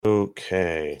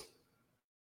Okay.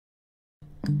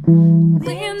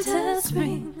 Winter,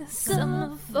 spring,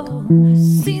 summer, fall,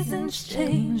 seasons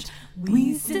change,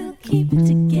 we still keep it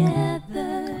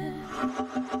together.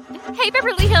 Hey,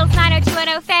 Beverly Hills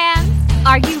 90210 fans!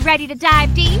 Are you ready to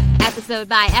dive deep, episode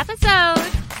by episode,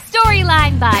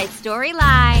 storyline by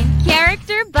storyline,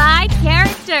 character by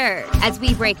character, as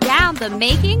we break down the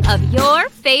making of your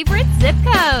favorite zip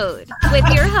code? With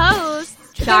your host,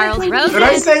 Charles Rosen. Did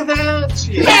I say that?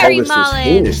 Harry This Mullen.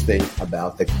 heinous thing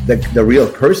about the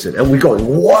real person, and we're going,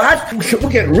 what? We're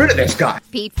getting rid of this guy.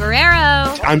 Pete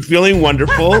Ferrero. I'm feeling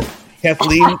wonderful.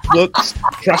 Kathleen looks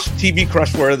TV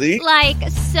crush-worthy. Like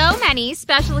so many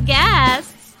special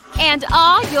guests. And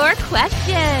all your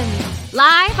questions.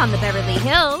 Live on the Beverly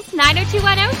Hills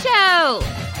 90210 show.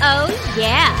 Oh,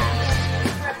 yeah.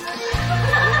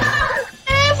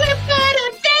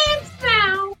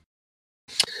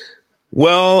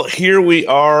 Well, here we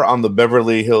are on the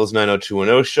Beverly Hills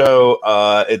 90210 show.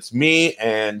 It's me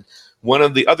and one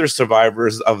of the other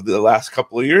survivors of the last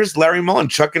couple of years, Larry Mullen.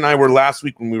 Chuck and I were last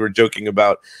week when we were joking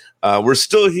about we're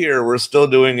still here, we're still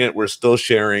doing it, we're still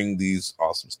sharing these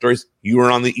awesome stories. You were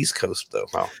on the East Coast, though.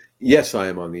 Wow. Yes, I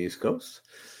am on the East Coast.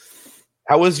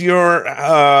 How was your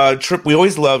trip? We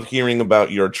always love hearing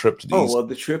about your trip to the East. Oh, well,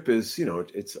 the trip is,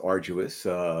 it's arduous.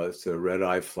 It's a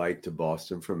red-eye flight to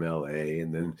Boston from L.A.,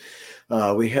 and then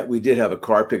we did have a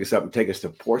car pick us up and take us to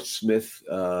Portsmouth,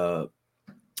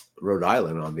 Rhode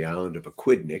Island, on the island of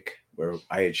Aquidneck, where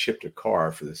I had shipped a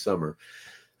car for the summer.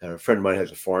 A friend of mine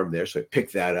has a farm there, so I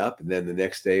picked that up, and then the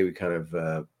next day we kind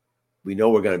of we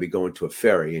know we're going to be going to a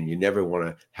ferry, and you never want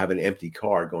to have an empty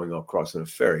car going across on a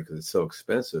ferry because it's so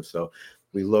expensive. So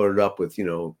we loaded up with,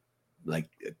 like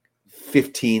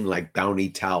 15 like Bounty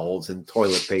towels and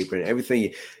toilet paper and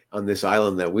everything on this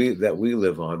island that we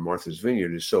live on. Martha's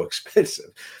Vineyard is so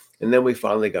expensive. And then we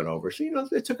finally got over. So,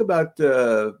 it took about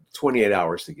 28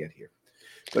 hours to get here.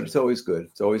 But it's always good.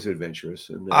 It's always adventurous.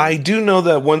 And I do know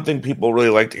that one thing people really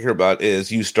like to hear about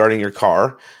is you starting your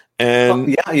car. And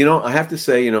yeah, I have to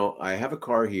say, I have a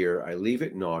car here. I leave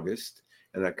it in August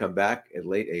and I come back in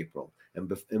late April.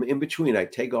 And in between, I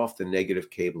take off the negative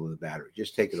cable of the battery.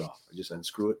 Just take it off. I just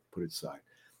unscrew it, put it aside.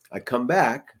 I come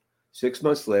back 6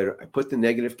 months later. I put the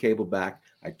negative cable back.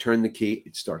 I turn the key.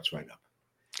 It starts right up.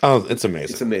 Oh, it's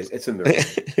amazing. It's amazing. It's a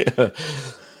miracle. Yeah.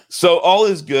 So all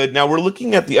is good. Now we're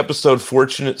looking at the episode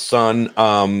Fortunate Son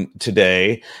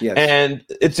today. Yes. And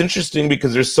it's interesting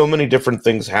because there's so many different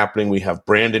things happening. We have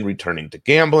Brandon returning to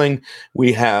gambling.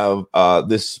 We have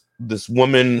this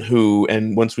woman who,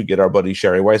 and once we get our buddy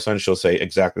Sherry Weiss on, she'll say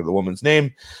exactly the woman's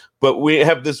name. But we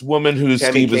have this woman who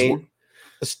Steve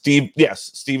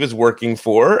is working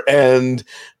for. And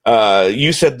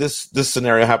you said this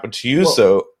scenario happened to you,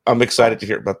 so I'm excited to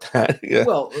hear about that. Yeah.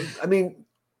 Well, I mean,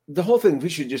 the whole thing, we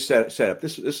should just set up.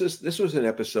 This was an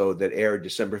episode that aired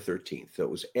December 13th. So it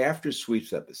was after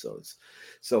Sweeps episodes.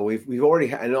 So we've already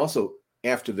had, and also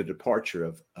after the departure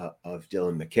of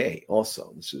Dylan McKay.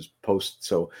 Also, this is post.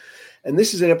 So, and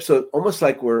this is an episode almost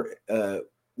like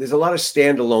there's a lot of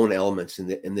standalone elements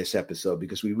in this episode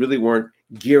because we really weren't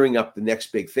gearing up the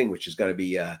next big thing, which is going to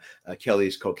be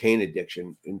Kelly's cocaine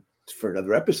addiction for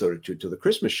another episode or two till the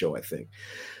Christmas show, I think.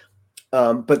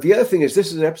 But the other thing is,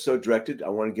 this is an episode directed. I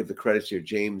want to give the credits here,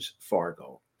 James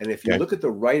Fargo. And if you look at the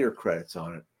writer credits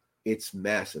on it, it's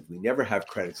massive. We never have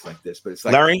credits like this, but it's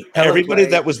like Larry. Everybody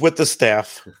that was with the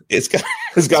staff has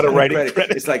got a writing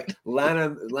credit. It's like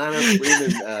Lana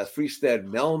Freeman, Freestead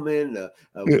Melman,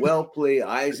 Welpley,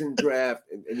 Eisendrath,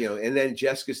 and then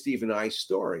Jessica Stephen I's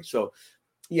story. So.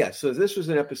 Yeah, so this was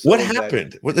an episode. What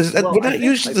happened? We're not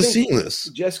used to seeing this.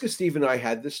 Jessica, Steve, and I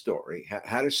had the story,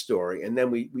 had a story, and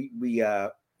then we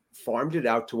farmed it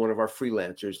out to one of our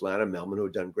freelancers, Lana Melman, who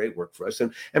had done great work for us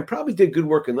and probably did good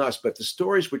work in us. But the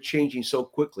stories were changing so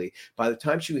quickly. By the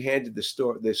time she handed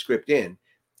the script in,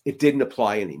 it didn't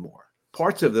apply anymore.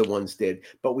 Parts of the ones did,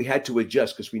 but we had to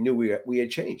adjust because we knew we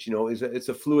had changed. It's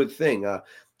a fluid thing.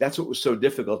 That's what was so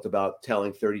difficult about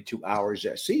telling 32 hours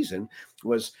a season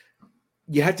was.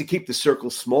 You had to keep the circle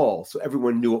small so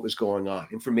everyone knew what was going on.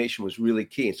 Information was really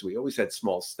key. And so we always had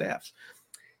small staffs.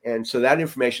 And so that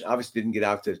information obviously didn't get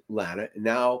out to Lana. And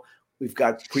now we've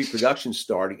got pre-production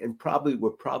starting and we're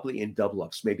probably in double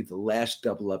ups, maybe the last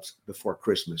double ups before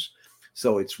Christmas.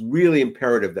 So it's really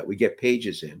imperative that we get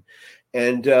pages in.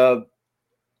 And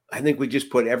I think we just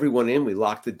put everyone in. We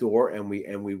locked the door and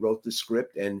we wrote the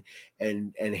script and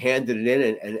handed it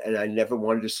in. And I never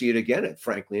wanted to see it again,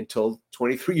 frankly, until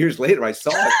 23 years later. I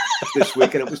saw it this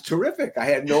week and it was terrific. I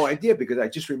had no idea because I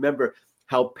just remember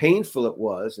how painful it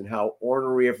was and how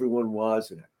ornery everyone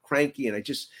was and cranky. And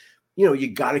you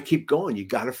got to keep going. You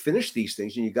got to finish these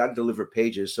things, and you got to deliver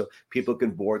pages so people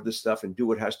can board the stuff and do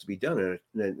what has to be done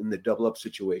in the double up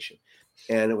situation.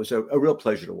 And it was a real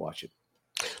pleasure to watch it.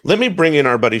 Let me bring in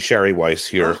our buddy Sherry Weiss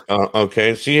here. Okay,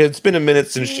 it's been a minute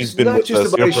since she's been with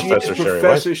us.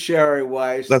 Professor Sherry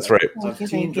Weiss. That's right. Of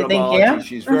teen dramaology.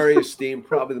 She's very esteemed,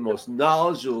 probably the most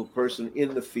knowledgeable person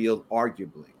in the field,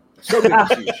 arguably. So good to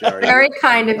see you, Sherry. Very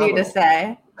kind of you to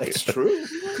say. It's true.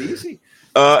 It's easy.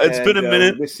 It's been a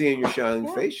minute. We're seeing your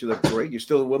shining face. You look great. You're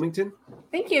still in Wilmington?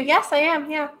 Thank you. Yes, I am.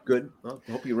 Yeah. Good. Well,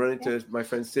 I hope you run into my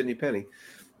friend Sydney Penny.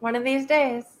 One of these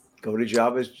days. Go to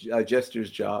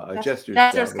Jester's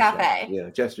Cafe.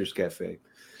 Yeah, Jester's Cafe.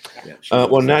 Yeah,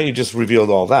 well, now you just revealed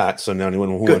all that, so now anyone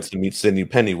who wants to meet Sydney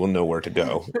Penny will know where to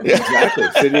go. Exactly.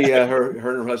 Sydney, her and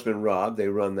her husband Rob, they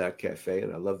run that cafe,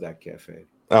 and I love that cafe.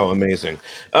 Oh, amazing!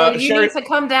 You need to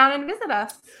come down and visit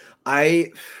us.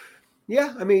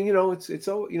 Yeah, I mean, it's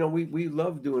all, we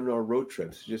love doing our road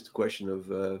trips. It's just a question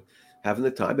of having the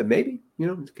time, but maybe,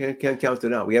 can't count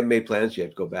it out. We haven't made plans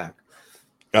yet to go back.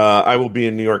 I will be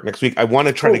in New York next week. I want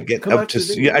to try to get up to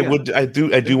see. I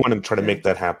do want to try to make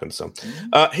that happen. So,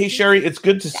 hey Sherry, it's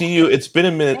good to see you. It's been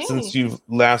a minute since you've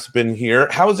last been here.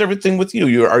 How is everything with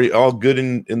you? Are you all good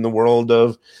in the world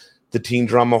of the teen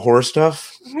drama horror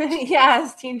stuff?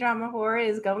 Yes, teen drama horror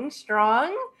is going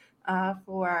strong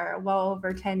for well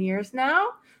over 10 years now.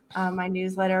 My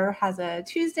newsletter has a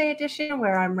Tuesday edition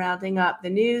where I'm rounding up the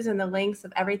news and the links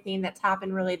of everything that's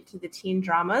happened related to the teen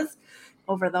dramas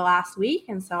over the last week.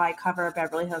 And so I cover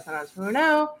Beverly Hills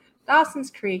 90210, Dawson's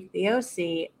Creek, The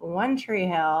OC, One Tree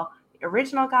Hill, the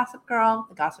original Gossip Girl,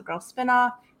 the Gossip Girl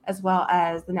spinoff, as well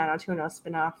as the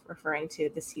 90210 spinoff referring to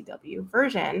the CW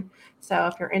version. So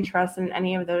if you're interested in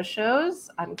any of those shows,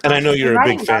 I know you're a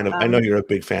big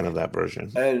fan of that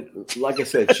version. And like I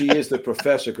said, she is the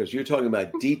professor because you're talking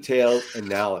about detailed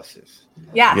analysis.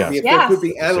 Yeah. I mean, if there could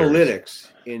be analytics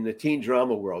in the teen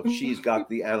drama world, she's got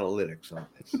the analytics on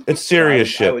this. It's serious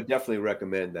shit. I would definitely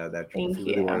recommend that if you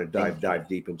really want to dive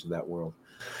deep into that world.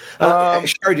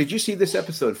 Sherry, did you see this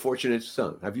episode, Fortunate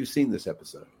Son? Have you seen this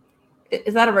episode?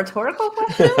 Is that a rhetorical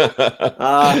question?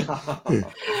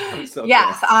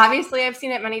 Yes, obviously I've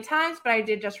seen it many times, but I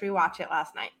did just rewatch it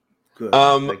last night.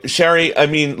 Good. Sherry, I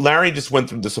mean, Larry just went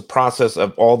through this process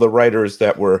of all the writers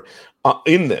that were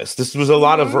in this. This was a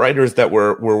lot of writers that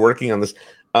were working on this.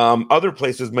 Other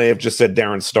places may have just said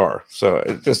Darren Star. So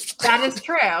it just that is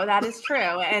true. That is true.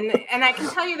 And I can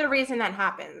tell you the reason that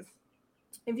happens.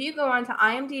 If you go onto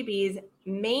IMDb's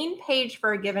main page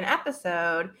for a given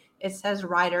episode, it says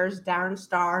writers Darren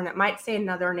Star, and it might say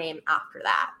another name after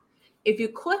that. If you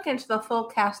click into the full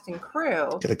cast and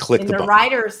crew in the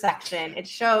writers section, it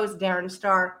shows Darren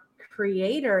Star,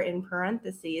 creator in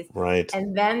parentheses, right,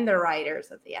 and then the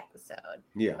writers of the episode.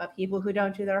 Yeah, but people who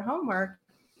don't do their homework,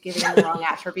 giving them the wrong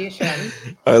attribution.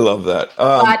 I love that.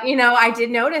 But I did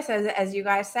notice, as you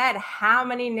guys said, how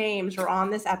many names were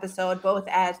on this episode, both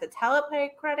as the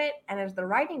teleplay credit and as the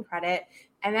writing credit.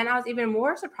 And then I was even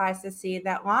more surprised to see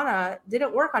that Lana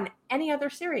didn't work on any other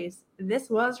series. This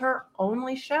was her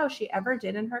only show she ever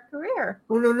did in her career.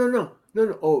 Oh, no.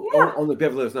 Oh, yeah. On the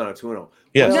Beverly Hills 90210.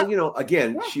 Yes. Well,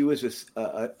 again, she was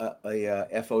a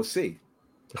FOC.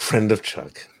 Friend of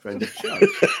Chuck.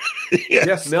 Yes.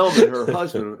 Jeff Melman, her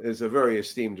husband, is a very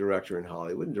esteemed director in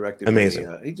Hollywood and directed.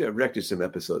 Amazing. He directed some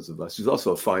episodes of us. He's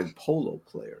also a fine polo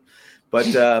player. But,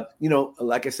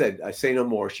 like I said, I say no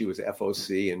more. She was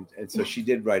FOC, and so she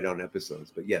did write on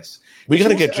episodes. But yes. We got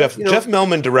to get Jeff. Jeff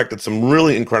Melman directed some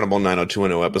really incredible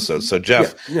 90210 episodes. So,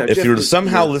 Jeff, if Jeff you're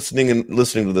somehow listening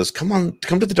to this, come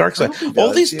to the dark side.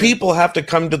 All these people have to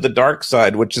come to the dark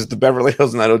side, which is the Beverly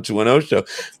Hills 90210 show.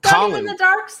 Colin, the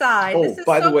dark side. Oh,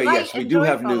 by the way, yes, we do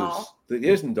have news. It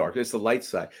isn't dark. It's the light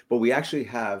side. But we actually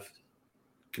have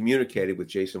communicated with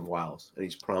Jason Wiles, and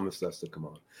he's promised us to come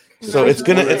on. So it's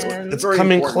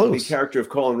coming close. The character of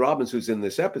Colin Robbins, who's in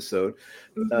this episode,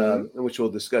 which we'll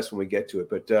discuss when we get to it.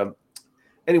 But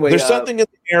anyway, there's something in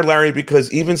the air, Larry,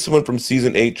 because even someone from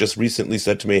season 8 just recently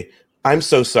said to me, "I'm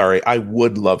so sorry. I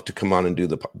would love to come on and do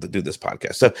this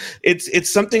podcast." So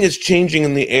it's something is changing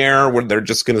in the air where they're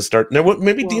just going to start. Now,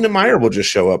 maybe Dina Meyer will just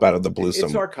show up out of the blue. It's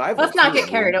archival. Let's not get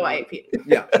carried away, Pete.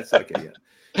 Yeah, that's okay. Yeah.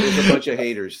 There's a bunch of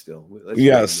haters still.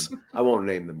 Yes, I won't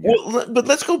name them yet. Well, but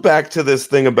let's go back to this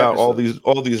thing about all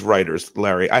these writers,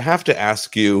 Larry. I have to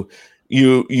ask you.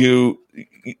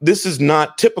 This is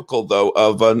not typical though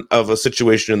of a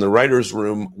situation in the writers'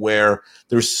 room where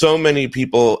there's so many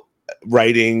people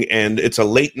writing and it's a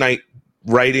late night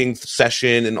writing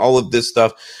session and all of this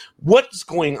stuff. what's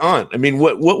going on? I mean,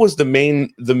 what was the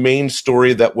main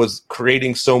story that was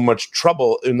creating so much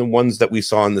trouble in the ones that we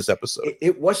saw in this episode?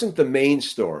 It wasn't the main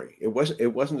story. It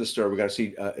wasn't the story. We're going to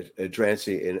see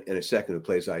Drancy in a second, who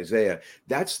plays Isaiah.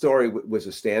 That story was a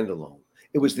standalone.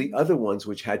 It was the other ones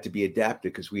which had to be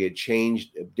adapted because we had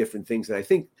changed different things. And I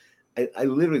think I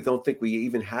literally don't think we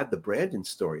even had the Brandon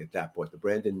story at that point, the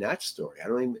Brandon Nat story.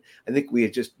 I think we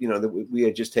had just, we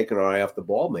had just taken our eye off the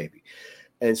ball maybe.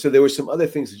 And so there were some other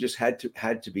things that just had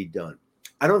to be done.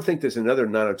 I don't think there's another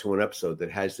 90210 episode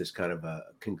that has this kind of a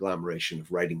conglomeration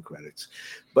of writing credits.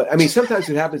 But I mean, sometimes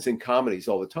it happens in comedies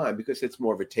all the time because it's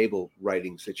more of a table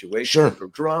writing situation. Sure. For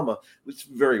drama, it's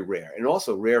very rare, and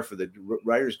also rare for the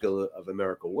Writers Guild of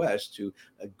America West to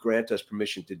grant us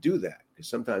permission to do that, because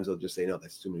sometimes they'll just say, no,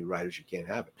 that's too many writers, you can't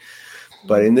have it.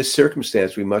 But in this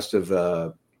circumstance, we must have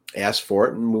asked for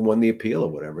it, and we won the appeal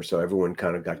or whatever. So everyone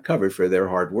kind of got covered for their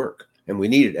hard work, and we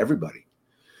needed everybody.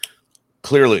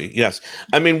 Clearly, yes.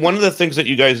 I mean, one of the things that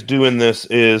you guys do in this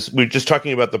is, we're just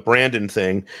talking about the Brandon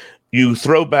thing. You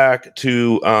throw back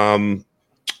to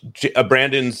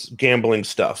Brandon's gambling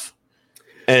stuff.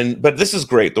 But this is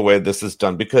great the way this is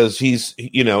done, because he's,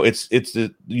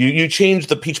 you change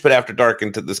the Peach Pit After Dark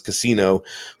into this casino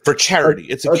for charity.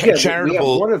 It's a charitable. We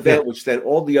have one event which then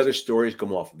all the other stories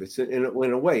come off of. It's in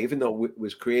a way, even though it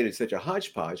was created such a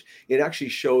hodgepodge, it actually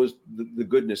shows the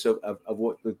goodness of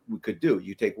what we could do.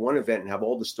 You take one event and have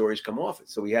all the stories come off it.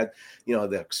 So we had,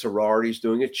 the sororities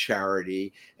doing a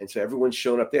charity, and so everyone's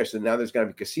showing up there. So now there's going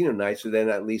to be casino night. So then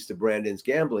that leads to Brandon's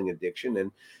gambling addiction,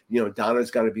 and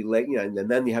Donna's got to be late, and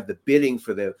then you have the bidding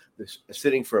for the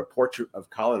sitting for a portrait of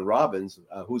Colin Robbins,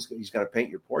 he's going to paint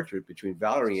your portrait between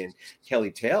Valerie and Kelly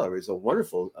Taylor. Is a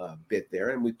wonderful bit there,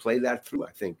 and we play that through,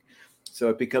 I think. So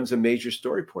it becomes a major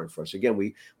story point for us. Again,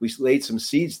 we laid some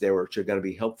seeds there which are going to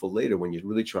be helpful later when you're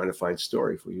really trying to find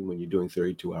story for you when you're doing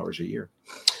 32 hours a year.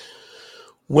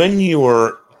 When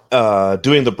you're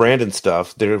doing the Brandon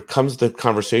stuff, there comes the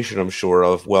conversation, I'm sure,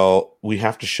 of, well, we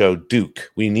have to show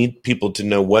Duke. We need people to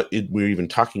know what we're even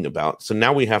talking about. So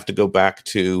now we have to go back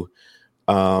to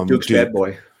Duke's Duke, bad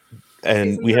boy,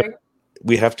 and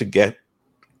we have to get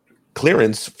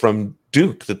clearance from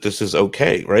Duke that this is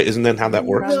okay, right? Isn't that how that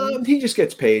works? No, he just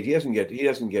gets paid. He doesn't get. We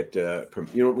don't have to ask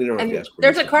permission.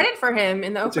 There's a credit for him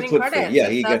in the opening credits. Yeah,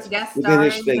 he gets. Guest Within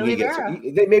his starring thing, he Billy gets.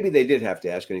 Vera. Maybe they did have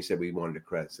to ask, and he said we wanted a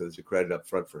credit, so there's a credit up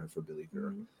front for him for Billy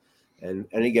Vera, and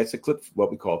he gets a clip, what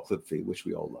we call a clip fee, which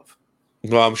we all love.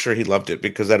 Well, I'm sure he loved it,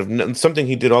 because out of something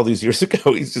he did all these years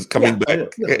ago, he's just coming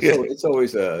back. It's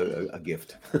always a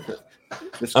gift.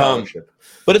 The scholarship.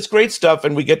 But it's great stuff,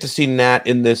 and we get to see Nat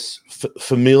in this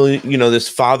familiar, this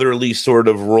fatherly sort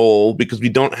of role, because we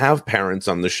don't have parents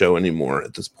on the show anymore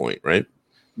at this point, right?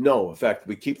 No, in fact,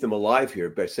 we keep them alive here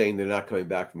by saying they're not coming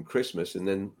back from Christmas, and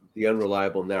then the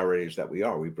unreliable narrators that we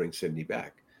are, we bring Sydney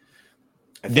back.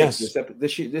 I think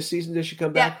this season, does she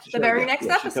come back? Yeah, the very next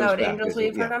episode, Angels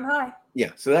We've Heard on High.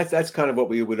 Yeah, so that's kind of what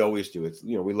we would always do. It's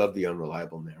we love the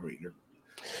unreliable narrator.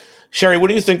 Sherry, what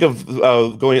do you think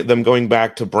of going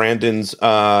back to Brandon's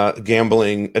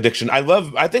gambling addiction?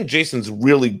 I think Jason's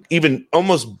really even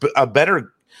almost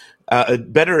better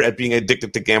at being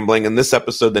addicted to gambling in this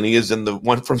episode than he is in the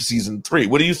one from season 3.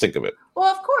 What do you think of it?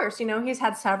 Well, of course, he's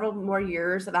had several more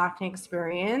years of acting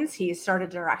experience. He's started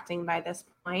directing by this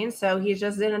point, so he's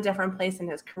just in a different place in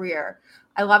his career.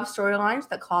 I love storylines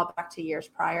that call back to years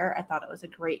prior. I thought it was a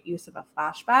great use of a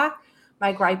flashback.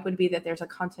 My gripe would be that there's a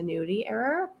continuity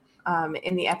error.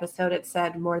 In the episode, it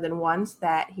said more than once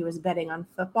that he was betting on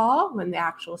football when the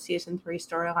actual season 3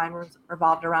 storyline was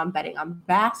revolved around betting on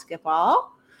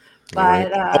basketball.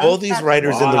 But all these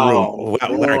writers in the room.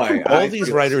 Wow, Larry, all these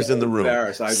writers in the room.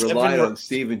 I relied on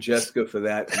Steve and Jessica for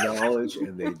that knowledge,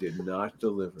 and they did not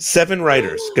deliver. 7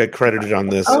 writers got credited on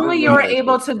this. Only you were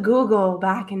able to Google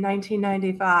back in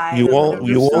 1995. You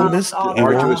all missed it.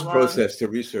 Arduous process to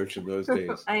research in those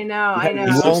days. I know.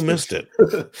 You all missed it.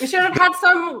 We should have had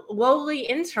some lowly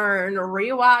intern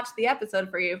rewatch the episode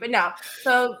for you, but no.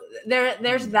 So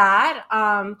there's that.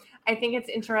 I think it's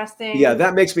interesting. Yeah,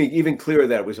 that makes me even clearer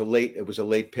that it was a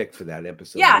late pick for that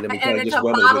episode. Yeah, and then we kind of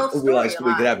just realized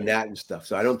we could have Nat and stuff.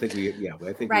 So I don't think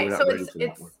I think we're not ready for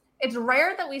that one. It's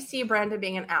rare that we see Brandon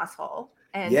being an asshole,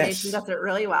 and Jason does it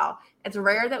really well. It's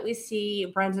rare that we see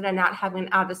Brandon and Nat having an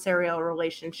adversarial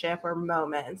relationship or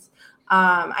moments.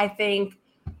 I think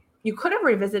you could have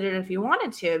revisited it if you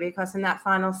wanted to, because in that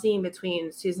final scene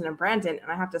between Susan and Brandon,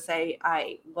 and I have to say,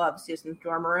 I love Susan's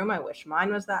dorm room. I wish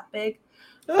mine was that big.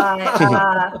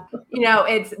 But,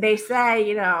 they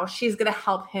say, she's going to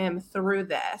help him through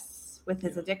this with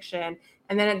his addiction,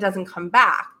 and then it doesn't come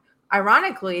back.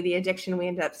 ironically, the addiction we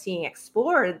ended up seeing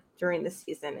explored during the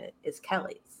season is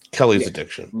Kelly's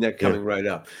addiction. That coming right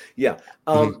up. Yeah.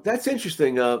 That's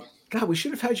interesting. God, we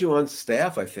should have had you on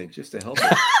staff, I think, just to help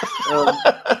us.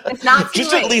 It's not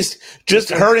just at least, just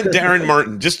her and Darren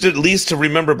Martin, just at least to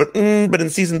remember. But in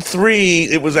season 3,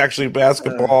 it was actually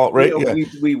basketball, right? You know,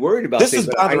 we worried about this is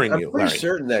bothering you. I'm pretty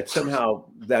certain that somehow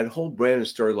that whole Brandon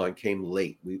storyline came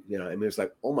late. It's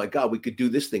like, oh my God, we could do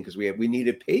this thing because we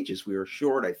needed pages. We were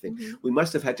short. I think we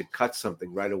must have had to cut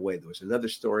something right away. There was another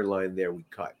storyline there we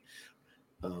cut.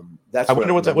 That's I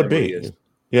wonder what that would be. Is.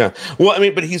 Yeah. Well, I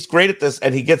mean, but he's great at this,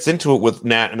 and he gets into it with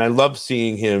Nat, and I love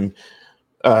seeing him.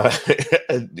 I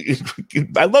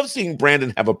love seeing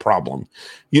Brandon have a problem.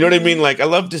 You know what I mean? Like, I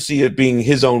love to see it being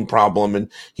his own problem. And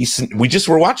we just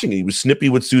were watching it. He was snippy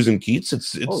with Susan Keats.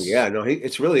 It's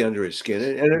it's really under his skin,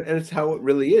 and it's how it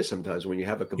really is sometimes when you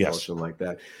have a compulsion like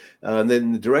that. And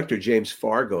then the director James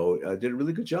Fargo did a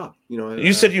really good job.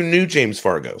 You said you knew James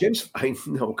Fargo. I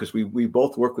know because we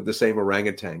both work with the same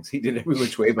orangutans. He did Every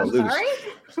Which Way But Loose. Sorry?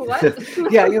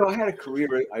 What? Yeah, I had a career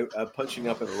punching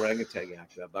up an orangutan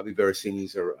act. Bobby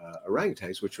Veracini's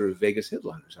orangutans, which were Vegas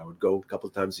headliners. I would go a couple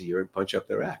of times a year and punch up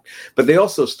their act. But they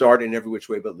also starred in Every Which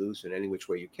Way But Loose and Any Which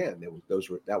Way You Can.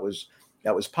 That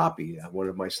was Poppy, one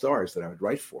of my stars that I would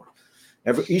write for.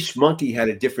 Each monkey had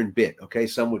a different bit. Okay,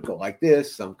 some would go like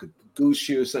this, some could goose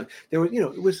shoes. It was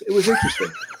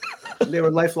interesting. They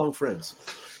were lifelong friends.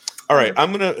 All right,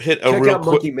 I'm gonna hit a check real out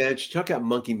quick. Monkey Mansion. Check out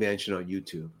Monkey Mansion on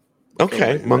YouTube.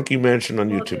 Okay, Monkey Mansion on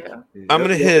YouTube. Yeah. I'm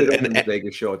gonna hit an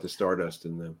Vegas show at the Stardust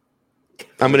and then.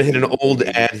 I'm going to hit an old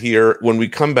ad here. When we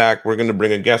come back, we're going to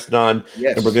bring a guest on,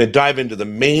 and we're going to dive into the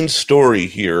main story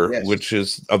here, which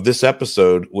is of this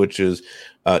episode, which is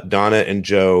Donna and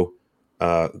Joe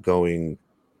going.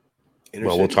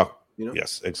 Well, we'll talk.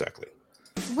 Yes, exactly.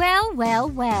 Well.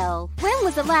 When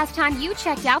was the last time you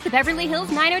checked out the Beverly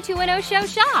Hills 90210 Show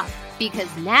shop?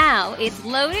 Because now it's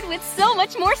loaded with so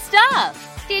much more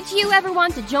stuff. Did you ever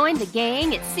want to join the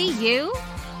gang at CU?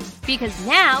 Because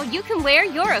now you can wear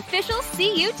your official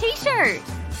CU t-shirt.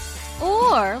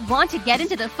 Or want to get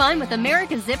into the fun with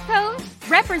America's zip code?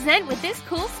 Represent with this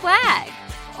cool swag.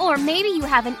 Or maybe you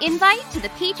have an invite to the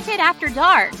Peach Pit after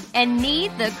dark and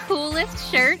need the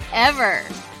coolest shirt ever.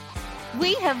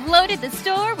 We have loaded the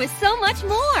store with so much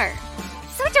more.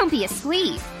 So don't be a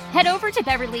squeeb. Head over to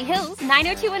Beverly Hills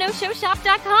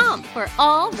 90210showshop.com for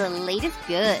all the latest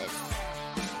goods.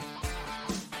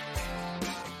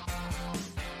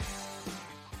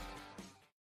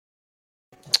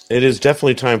 It is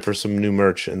definitely time for some new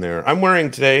merch in there. I'm wearing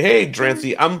today. Hey,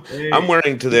 Drancy, I'm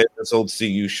wearing today this old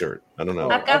CU shirt. I don't know.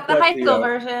 I've got the high school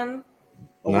version.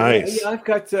 Nice. Yeah, I've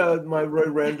got my Roy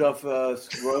Randolph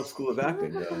Royal School of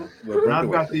Acting. And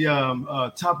I've got the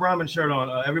Top Ramen shirt on.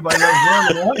 Everybody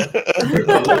loves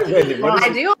ramen. I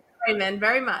do, Raymond,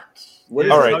 very much.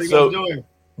 All right, so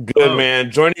good, man.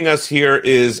 Joining us here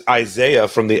is Isaiah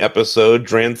from the episode,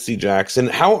 Drancy Jackson.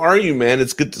 How are you, man?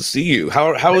 It's good to see you.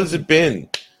 How has it been?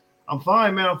 I'm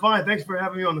fine, man. I'm fine. Thanks for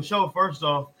having me on the show. First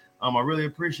off, I really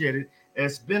appreciate it.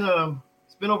 It's been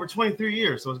over 23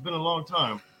 years, so it's been a long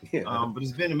time. Yeah. But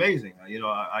it's been amazing.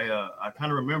 I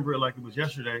kind of remember it like it was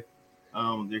yesterday.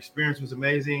 The experience was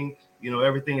amazing.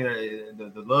 Everything,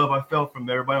 the love I felt from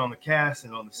everybody on the cast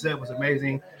and on the set was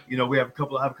amazing. We have a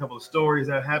couple of stories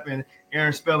that happened.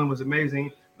 Aaron Spelling was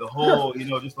amazing. The whole,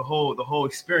 just the whole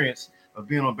experience of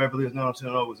being on Beverly Hills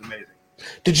 90210 was amazing.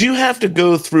 Did you have to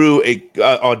go through a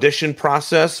audition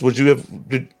process? Would you have?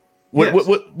 What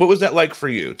was that like for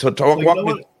you? Walk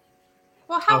me.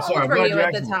 Well, how old were you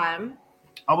at the time?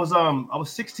 I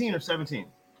was 16 or 17.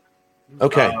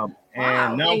 Okay.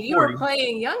 And now you were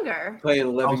playing younger. Playing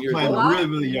 11 years old. Really,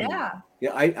 really young.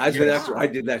 Yeah, I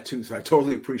did that too, so I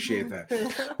totally appreciate that.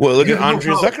 Well, look at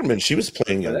Andrea Zuckerman. She was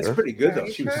playing younger. That's pretty good, though.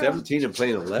 She was 17 and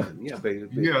playing 11. Yeah, baby.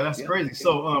 Yeah, that's crazy.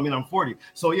 So, I'm 40.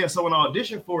 So, so when I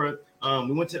auditioned for it,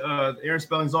 we went to Aaron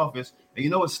Spelling's office,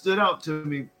 and what stood out to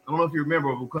me, I don't know if you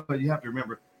remember, because you have to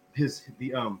remember I think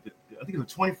it was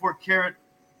a 24 karat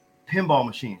pinball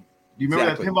machine. Do you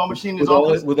remember that pinball machine in his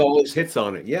office? With all those hits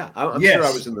on it. Yeah, I'm sure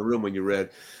I was in the room when you read.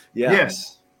 Yeah.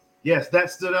 Yes, that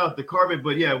stood out, the carpet.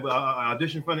 But yeah, I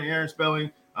auditioned in front of Aaron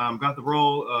Spelling, got the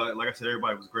role. Like I said,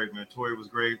 everybody was great, man. Tori was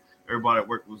great. Everybody at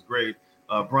work was great.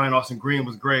 Brian Austin Green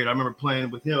was great. I remember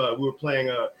playing with him. We were playing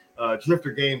a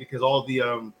drifter game because all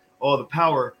the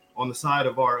power on the side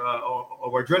of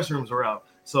our dressing rooms were out.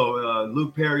 So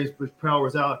Luke Perry's power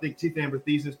was out. I think Teeth Amber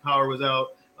Thesis' power was out.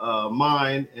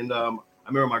 Mine and I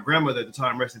remember my grandmother at the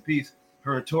time, rest in peace.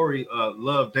 Her and Tori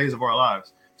loved Days of Our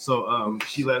Lives. So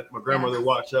she let my grandmother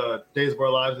watch Days of Our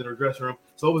Lives in her dressing room.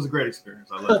 So it was a great experience.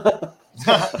 I loved it.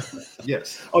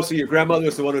 Yes. Oh, so your grandmother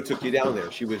was the one who took you down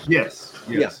there. She was. Yes.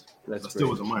 That's I still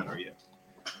great. was a minor. Yeah.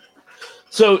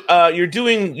 So you're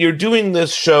doing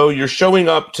this show. You're showing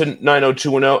up to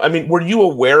 90210. I mean, were you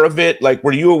aware of it? Like,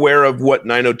 were you aware of what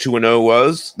 90210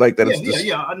 was? Like that?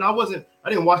 Yeah. And I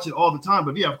didn't watch it all the time,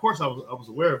 but yeah, of course I was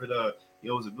aware of it. It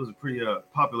was a pretty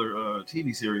popular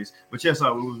TV series. But yes, I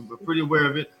was pretty aware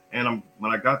of it. And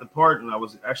when I got the part, and I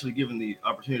was actually given the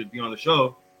opportunity to be on the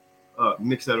show,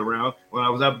 mix that around. When I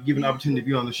was given the opportunity to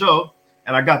be on the show,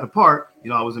 and I got the part,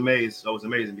 I was amazed. I was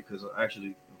amazing because I actually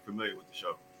am familiar with the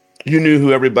show. You knew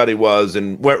who everybody was,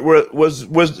 and where was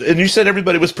and you said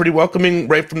everybody was pretty welcoming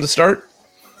right from the start.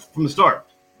 From the start,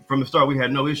 we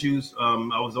had no issues.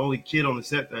 I was the only kid on the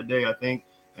set that day, I think.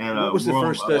 And what was the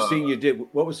first scene you did?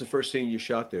 What was the first scene you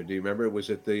shot there? Do you remember? Was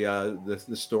it the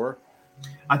store?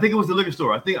 I think it was the liquor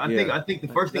store. I think the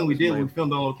first thing we did, we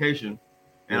filmed on location,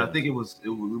 and I think we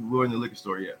were in the liquor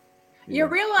store. Yeah. Your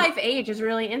real life age is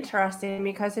really interesting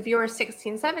because if you were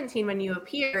 16, 17 when you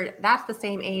appeared, that's the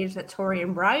same age that Tori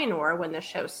and Brian were when the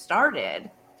show started.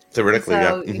 Theoretically,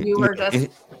 so yeah. you were just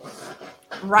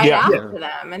after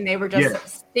them, and they were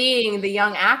just seeing the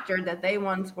young actor that they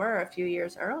once were a few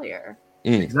years earlier.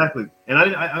 Exactly. And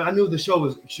I knew the show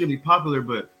was extremely popular,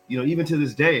 but even to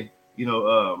this day,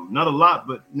 not a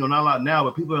lot now,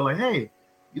 but people are like, "Hey,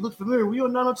 you look familiar. Were you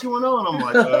on 90210?" And I'm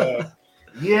like,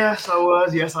 Yes, I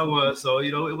was. So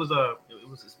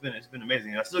it's been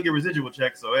amazing. I still get residual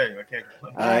checks, so hey, I can't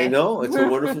complain. I know, it's a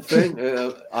wonderful thing.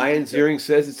 Ian Ziering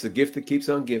says it's the gift that keeps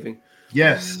on giving.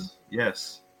 Yes.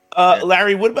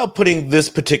 Larry, what about putting this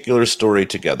particular story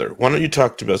together? Why don't you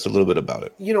talk to us a little bit about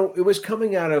it? It was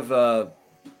coming out of the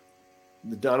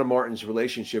Donna Martin's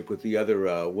relationship with the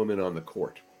other woman on the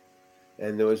court.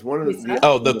 And there was one of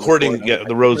the courting,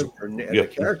 the Rose. The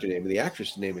character name, the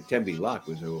actress name, Tembi Locke,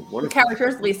 was a wonderful. The character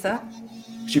is Lisa.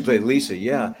 She played Lisa,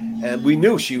 yeah. And we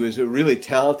knew she was really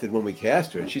talented when we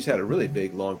cast her. And she's had a really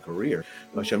big, long career,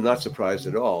 which I'm not surprised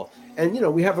at all. And,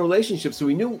 we have a relationship. So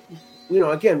we knew,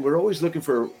 again, we're always looking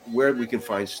for where we can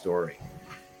find story.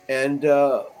 And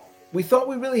we thought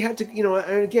we really had to,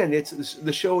 and again,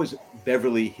 the show is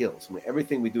Beverly Hills. I mean,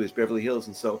 everything we do is Beverly Hills.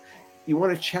 And so you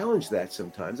want to challenge that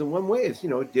sometimes. And one way is,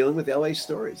 dealing with LA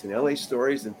stories.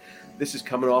 And this is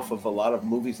coming off of a lot of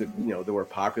movies that, that were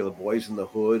popular, Boys in the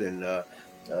Hood and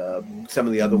some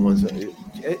of the other ones.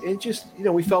 And just,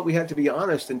 we felt we had to be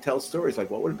honest and tell stories.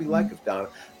 Like, what would it be like if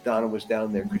Donna was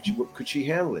down there? Could she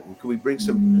handle it? And could we bring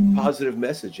some positive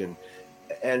message? And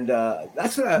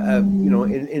that's what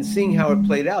in seeing how it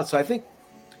played out. So I think,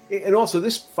 and also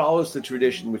this follows the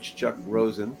tradition which Chuck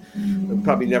Rosen,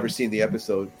 probably never seen the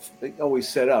episode, always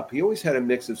set up. He always had a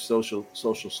mix of social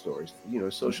stories,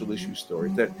 social issue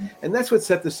stories. And that's what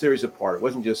set the series apart. It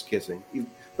wasn't just kissing,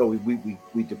 though we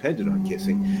depended on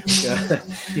kissing.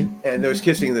 And there was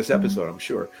kissing in this episode, I'm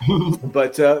sure.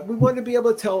 But we wanted to be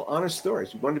able to tell honest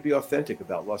stories. We wanted to be authentic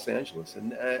about Los Angeles.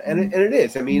 And it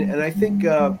is. I mean, and I think,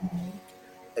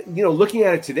 looking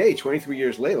at it today, 23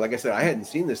 years later, like I said, I hadn't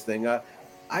seen this thing.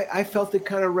 I felt it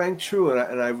kind of rang true,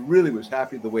 and I really was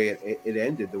happy the way it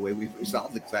ended, the way we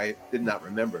resolved it, because I did not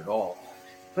remember it all.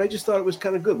 But I just thought it was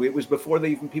kind of good. It was before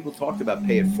people talked about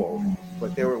pay it forward,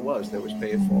 but there it was. There was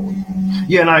pay it forward.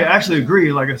 Yeah, and I actually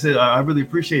agree. Like I said, I really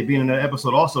appreciate being in that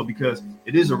episode also because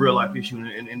it is a real life issue,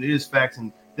 and it is facts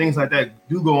and things like that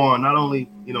do go on, not only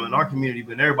in our community,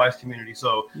 but in everybody's community.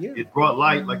 So it brought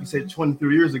light, like you said,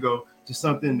 23 years ago, to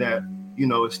something that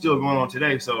is still going on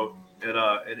today. So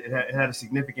it had a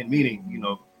significant meaning,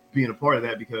 being a part of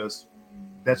that because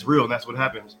that's real and that's what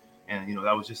happens. And,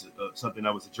 that was just something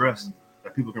that was addressed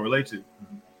that people can relate to.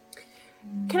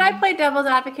 Can I play devil's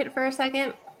advocate for a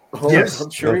second? Oh, yes,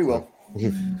 I'm sure you will.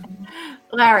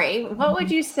 Larry, what would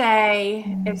you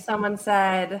say if someone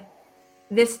said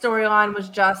this storyline was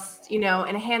just,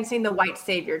 enhancing the white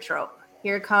savior trope?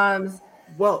 Here it comes.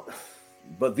 Well,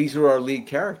 but these are our lead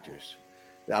characters,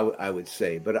 I would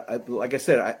say. But like I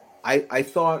said, I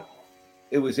thought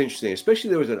it was interesting, especially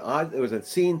there was a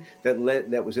scene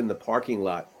that was in the parking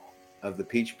lot of the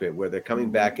Peach Pit where they're coming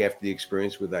back after the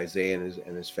experience with Isaiah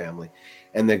and his family,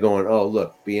 and they're going, "Oh,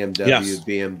 look, BMW, yes.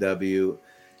 BMW,"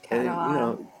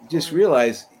 and just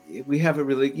realize we haven't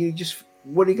really.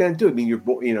 What are you going to do? I mean,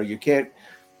 you can't.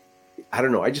 I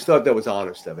don't know. I just thought that was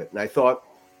honest of it, and I thought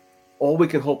all we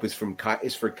can hope is for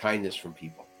kindness from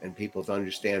people and people to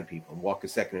understand people and walk a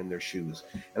second in their shoes.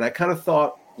 And I kind of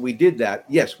thought we did that.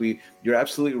 Yes, you're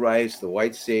absolutely right. It's the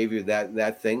white savior,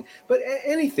 that thing. But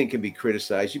anything can be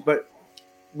criticized. But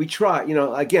we try.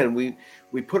 Again,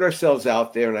 we put ourselves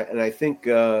out there, and I think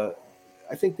that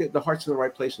the heart's in the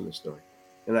right place in the story.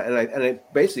 And I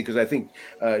basically, because I think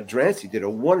Drancy did a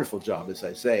wonderful job, as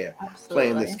I say,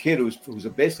 playing this kid who's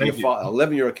basically a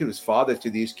 11-year-old kid who's father to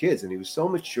these kids, and he was so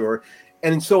mature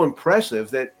and so impressive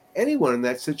that anyone in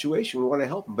that situation would want to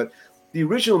help him. But the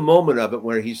original moment of it,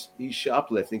 where he's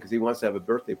shoplifting because he wants to have a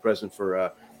birthday present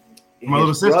for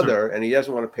his brother, and he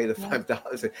doesn't want to pay the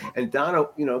 $5, and Donna,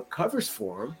 covers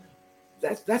for him.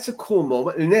 That's a cool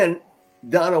moment, and then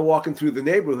Donna walking through the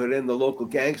neighborhood and the local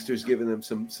gangsters giving them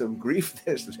some grief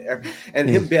there, and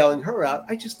him bailing her out.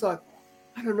 I just thought,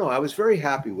 I don't know. I was very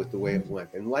happy with the way it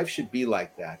went, and life should be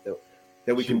like that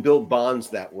we can build bonds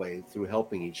that way through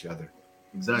helping each other.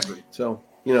 Exactly. So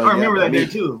I remember that day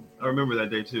too. We had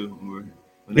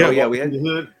the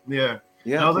hood. Yeah.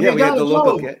 I was like, we had the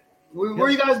local. Where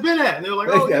you guys been at? And they were like,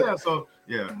 oh yeah. So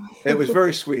yeah, it was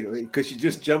very sweet because you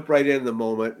just jumped right in the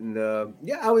moment, and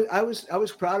I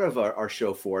was proud of our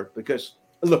show for it because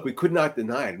look, we could not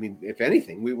deny it. I mean, if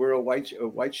anything, we were a white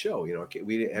show.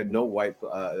 We had no white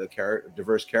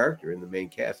diverse character in the main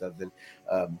cast other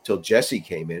than till Jesse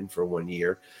came in for 1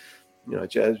 year.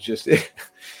 Just.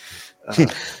 But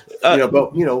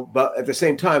at the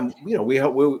same time, we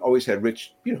always had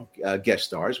rich, guest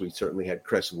stars. We certainly had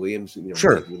Chris Williams.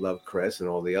 Sure. We love Chris and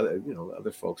all the other,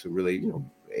 other folks who really,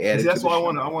 added. That's why I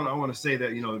want to say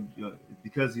that,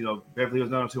 because Beverly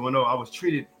Hills 90210, I was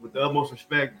treated with the utmost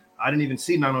respect. I didn't even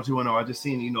see 90210. I just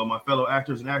seen, my fellow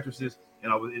actors and actresses,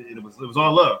 and it was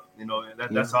all love.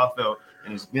 That's how I felt,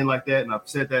 and it's been like that. And I've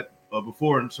said that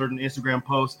before in certain Instagram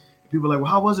posts. People are like,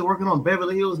 well, how was it working on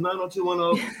Beverly Hills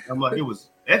 90210? I'm like, it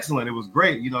was excellent. It was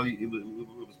great. It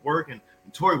was working.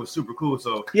 And Tori was super cool.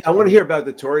 So yeah, I want to hear about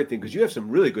the Tori thing because you have some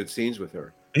really good scenes with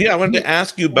her. Yeah, I wanted to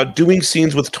ask you about doing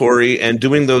scenes with Tori and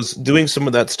doing some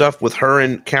of that stuff with her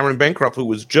and Cameron Bancroft, who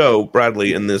was Joe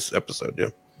Bradley in this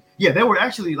episode. Yeah, they were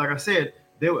actually, like I said,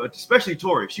 they were, especially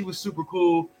Tori. She was super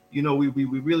cool. We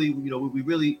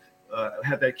really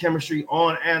had that chemistry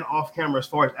on and off camera as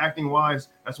far as acting wise.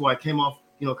 That's why it came off,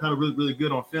 kind of really, really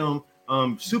good on film.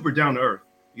 Super down to earth.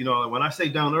 When I say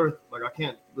down to earth, like I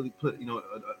can't really put,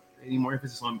 any more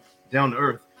emphasis on down to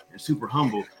earth and super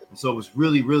humble. And so it was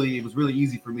really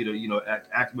easy for me to,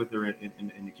 act with her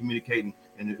and communicate.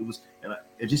 And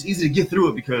it's just easy to get through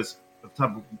it because of the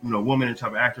type of, woman and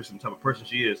type of actress and the type of person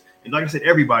she is. And like I said,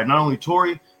 everybody, not only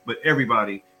Tori, but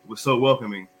everybody was so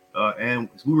welcoming. And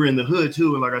we were in the hood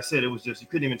too. And like I said, it was just, you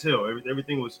couldn't even tell.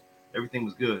 Everything was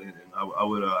good. And I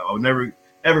would never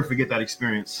ever forget that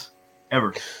experience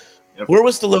ever. Where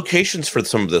was the locations for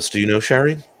some of this? Do you know,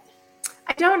 Sherry?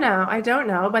 I don't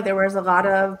know, but there was a lot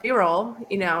of B-roll,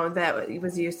 that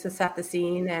was used to set the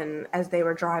scene. And as they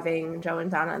were driving Joe and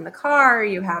Donna in the car,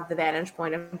 you have the vantage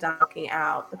point of Donna looking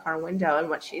out the car window and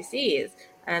what she sees.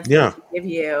 And it's going to give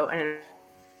you an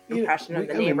impression of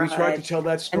the neighborhood. We tried to tell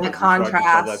that story. And the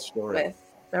contrast with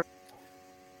the...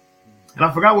 And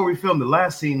I forgot where we filmed the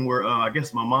last scene where I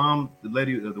guess my mom,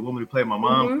 the woman who played my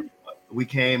mom, we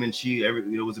came and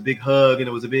it was a big hug and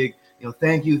it was a big,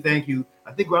 thank you.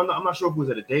 I think I'm not sure if it was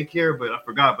at a daycare, but I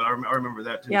forgot. But I remember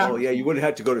that too. Yeah. Oh yeah, you would have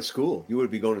had to go to school. You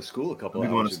would be going to school a couple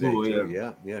hours a day.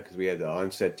 Yeah, because we had the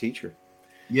on-set teacher.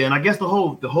 Yeah, and I guess the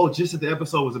whole gist of the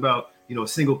episode was about a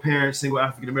single parent, single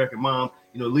African American mom,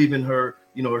 leaving her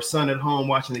her son at home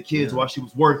watching the kids while she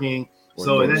was working.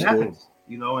 So that happens,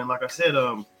 and like I said,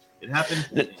 it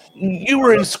happened. You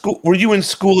were in school. Were you in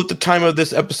school at the time of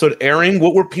this episode airing?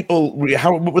 What were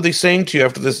what were they saying to you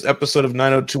after this episode of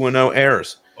 90210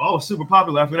 airs? I was super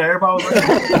popular after that. Everybody was like,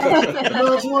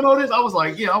 90210 this. I was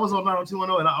like, yeah, I was on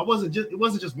 90210, and it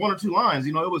wasn't just one or two lines.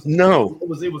 It was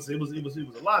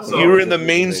a lot. So you were in the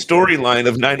main storyline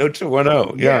of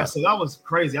 90210. Yeah. So that was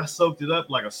crazy. I soaked it up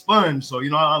like a sponge. So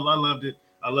I loved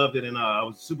it. And I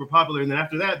was super popular. And then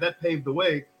after that paved the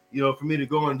way, for me to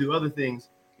go and do other things.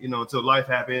 Until life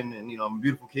happened, and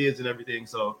beautiful kids and everything.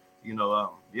 So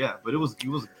but it was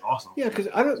awesome. Yeah, because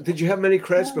did you have many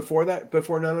credits before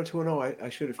 90210? I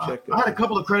should have checked it. I had a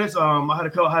couple of credits.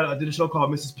 I did a show called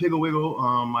Mrs. Piggle Wiggle.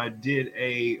 I did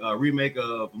a remake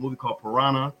of a movie called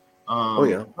Piranha.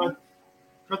 I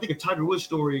think a Tiger Woods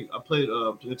story. I played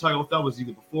the Tiger Woods. That was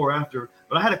either before or after.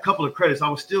 But I had a couple of credits. I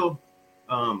was still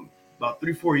about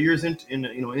 3-4 years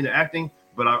into acting.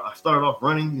 But I started off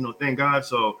running. Thank God.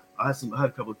 So I had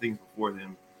a couple of things before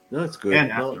then. No, that's good.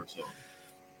 And after. So.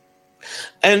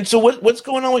 And so what's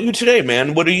going on with you today,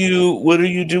 man? What are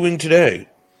you doing today?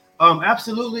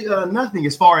 Absolutely nothing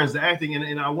as far as the acting,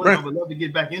 and I would love to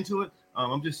get back into it.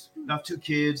 I'm just got 2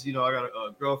 kids, I got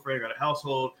a girlfriend, I got a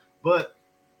household, but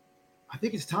I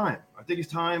think it's time. I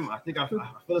think I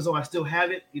feel as though I still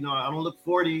have it. You know, I don't look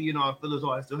 40. You know, I feel as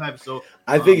though I still have it. So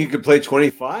I think you could play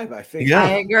 25. I think. Yeah. I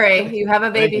agree. You have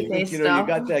a baby face You still. know, you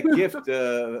got that gift.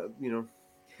 You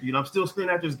know, I'm still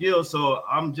screening actors guild. So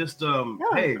I'm just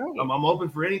hey, great. I'm open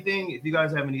for anything. If you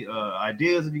guys have any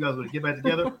ideas, if you guys want to get back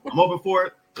together, I'm open for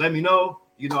it. Let me know.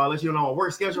 You know, I'll let you know my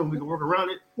work schedule and we can work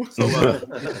around it. So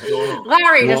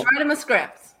Larry, just write him a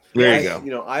script. There you go.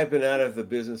 You know, I've been out of the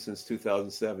business since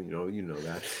 2007. You know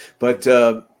that. But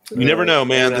You never know,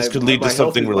 man. This could lead to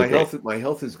something really great. My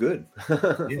health is good. yeah,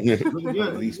 looking At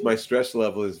good. least my stress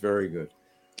level is very good.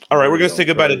 All right, we're going to say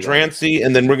goodbye to Drancy,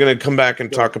 and then we're going to come back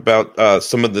and talk about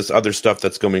some of this other stuff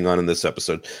that's going on in this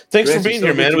episode. Thanks for being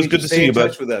here, man. It was good to see you,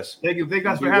 bud. With us. Thank you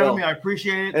guys for having me. I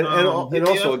appreciate it. And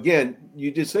also, again,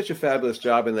 you did such a fabulous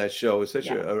job in that show. It's such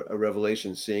a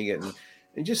revelation seeing it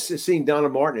and just seeing Donna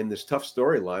Martin in this tough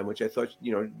storyline, which I thought,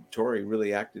 you know, Tori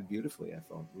really acted beautifully. I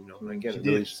thought, you know, and again,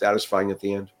 really satisfying at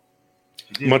the end.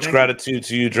 Much gratitude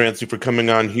to you, Drancy, for coming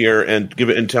on here and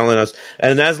telling us.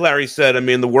 And as Larry said, I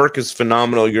mean, the work is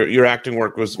phenomenal. Your acting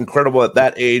work was incredible at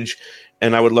that age,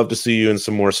 and I would love to see you in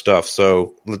some more stuff.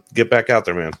 So let's get back out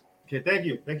there, man. Okay, thank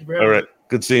you. Thank you for having All me. right,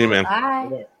 good seeing you, man.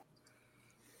 Bye.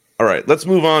 All right, let's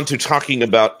move on to talking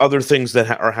about other things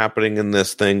that are happening in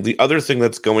this thing. The other thing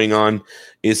that's going on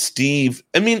is Steve.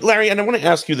 I mean, Larry, and I want to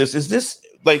ask you this: is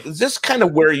this kind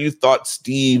of where you thought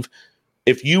Steve,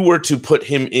 if you were to put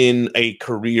him in a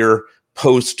career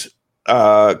post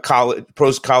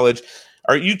college,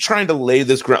 are you trying to lay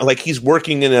this ground? Like he's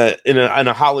working in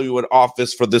a Hollywood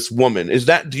office for this woman.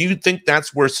 Do you think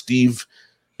that's where Steve,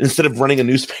 instead of running a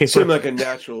newspaper, seemed like a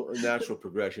natural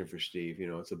progression for Steve? You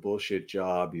know, it's a bullshit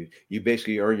job. You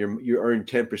basically earn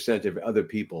 10% of other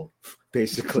people.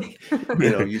 Basically,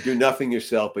 you know, you do nothing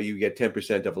yourself, but you get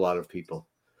 10% of a lot of people.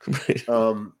 Right.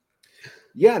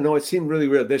 Yeah, no, it seemed really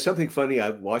real. There's something funny.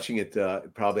 I'm watching it.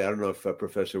 Probably, I don't know if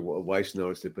Professor Weiss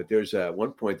noticed it, but there's at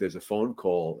one point there's a phone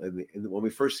call, and when we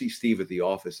first see Steve at the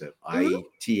office at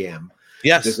ITM,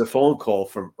 Yes, there's a phone call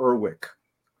from Erwick.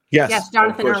 Yes,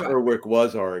 Jonathan Of course, Erwick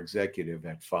was our executive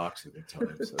at Fox at the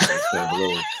time, so that's kind of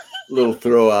a little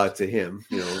throw out to him.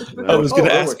 You know, I was going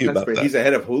to ask you about that. He's the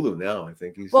head of Hulu now, I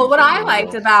think. Well, what I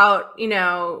liked about, you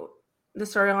know, the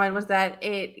storyline was that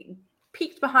it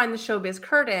peeked behind the showbiz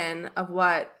curtain of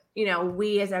what, you know,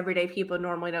 we as everyday people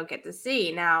normally don't get to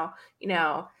see. Now, you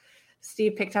know,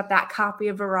 Steve picked up that copy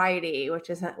of Variety, which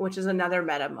is another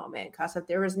meta moment, because if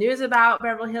there was news about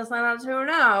Beverly Hills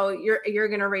 90210, you're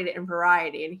going to read it in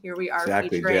Variety, and here we are.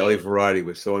 Exactly, featuring... daily Variety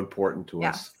was so important to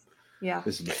Yes. us. Yeah,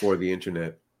 This is before the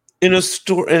internet. in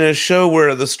a show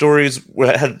where the stories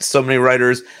had so many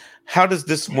writers. How does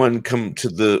this one come to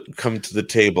the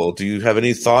table? Do you have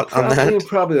any thought on that?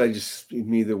 Probably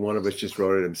neither one of us just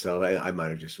wrote it himself. I might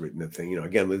have just written the thing. You know,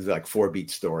 again, it's like 4-beat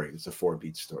story. It's a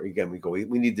 4-beat story. Again,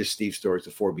 we need this Steve story. It's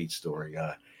a 4-beat story.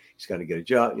 He's got to get a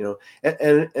job, you know.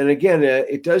 And again,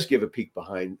 it does give a peek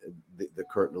behind the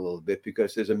curtain a little bit,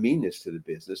 because there's a meanness to the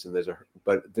business, and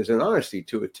but there's an honesty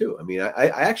to it too. I mean, I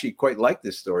actually quite like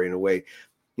this story in a way,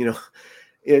 you know.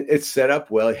 It's set up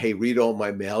well. Hey, read all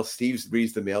my mail. Steve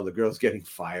reads the mail. The girl's getting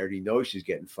fired. He knows she's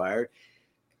getting fired,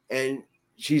 and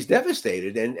she's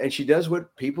devastated. And she does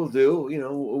what people do, you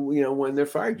know, when they're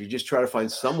fired. You just try to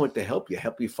find someone to help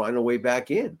you find a way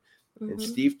back in. Mm-hmm. And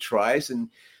Steve tries, and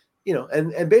you know,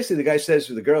 and basically the guy says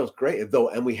to the girl, "It's great." Though,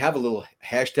 and we have a little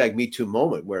 #MeToo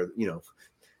moment where, you know,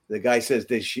 the guy says,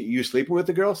 you sleeping with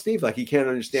the girl, Steve? Like, he can't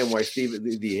understand why Steve,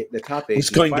 the top agent, he's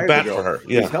going to bat for her.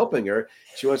 Yeah. He's helping her.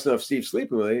 She wants to know if Steve's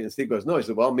sleeping with her. And Steve goes, no. He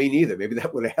said, well, me neither. Maybe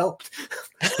that would have helped,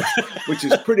 which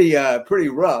is pretty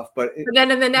rough. But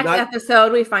then in the next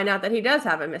episode, we find out that he does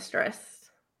have a mistress.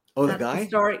 Oh, That's the guy? the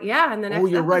story. Yeah, and the next. Oh,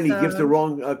 you're right. He gives the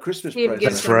wrong Christmas present.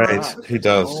 That's right. He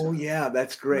does. Oh, yeah,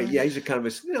 that's great. Yeah, he's a kind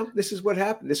of this is what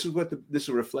happened. This is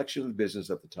a reflection of the business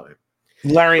at the time.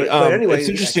 Larry, but anyway, it's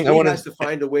interesting. He has to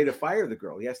find a way to fire the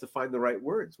girl. He has to find the right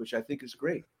words, which I think is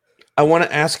great. I want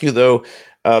to ask you, though,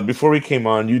 before we came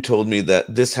on, you told me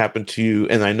that this happened to you,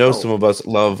 and I know some of us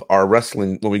love our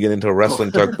wrestling when we get into a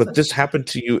wrestling talk, but this happened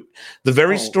to you. The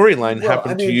very storyline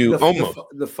happened to you almost.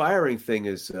 The firing thing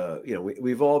is, you know,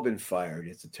 we've all been fired.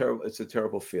 It's a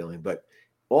terrible feeling. But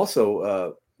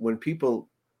also, when people,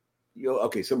 you know,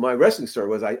 okay, so my wrestling story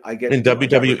was I get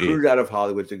recruited out of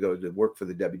Hollywood to go to work for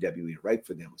the WWE, to write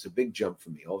for them. It's a big jump for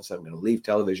me. All of a sudden, I'm going to leave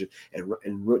television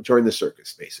and join the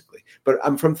circus, basically. But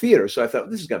I'm from theater, so I thought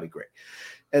this is going to be great.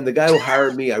 And the guy who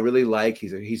hired me, I really like.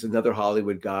 He's another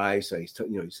Hollywood guy, so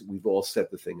we've all set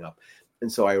the thing up.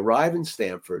 And so I arrive in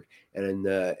Stamford, and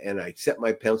I set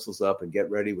my pencils up and get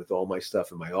ready with all my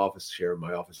stuff in my office, share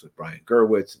my office with Brian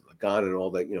Gerwitz and Lagan and all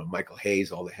that, Michael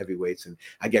Hayes, all the heavyweights. And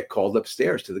I get called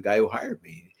upstairs to the guy who hired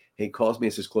me. He calls me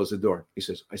and says, "Close the door."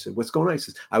 I said, "What's going on?" He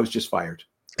says, "I was just fired."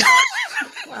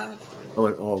 I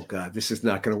went, "Oh God, this is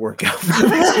not going to work out.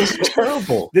 This is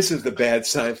terrible. This is the bad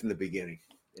sign from the beginning."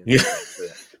 Yeah.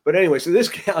 But anyway, so this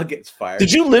gal gets fired.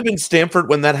 Did you live in Stamford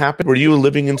when that happened? Were you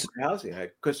living in housing?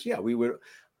 Because we would.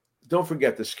 Don't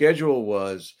forget, the schedule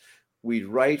was we'd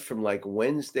write from like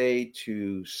Wednesday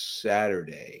to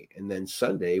Saturday, and then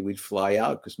Sunday we'd fly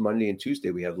out because Monday and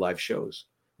Tuesday we had live shows,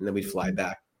 and then we'd fly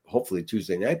back hopefully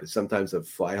Tuesday night. But sometimes the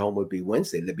fly home would be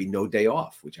Wednesday. There'd be no day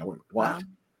off, which I went, "What? Wow.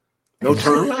 No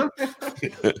turnaround?"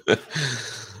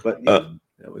 But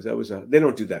that was. They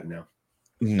don't do that now.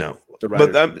 No,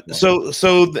 but so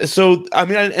I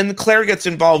mean, and Claire gets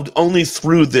involved only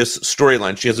through this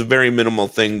storyline. She has a very minimal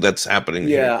thing that's happening.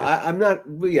 Yeah, I'm not.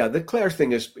 Yeah, the Claire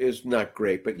thing is not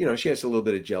great, but she has a little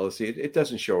bit of jealousy. It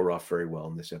doesn't show her off very well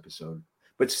in this episode.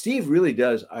 But Steve really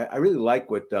does. I really like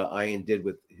what Ian did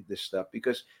with this stuff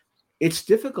because it's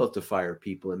difficult to fire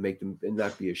people and make them and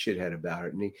not be a shithead about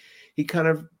it. And he kind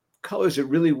of colors it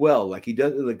really well. Like he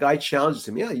does, the guy challenges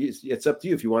him. Yeah, it's up to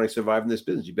you. If you want to survive in this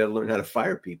business, you better learn how to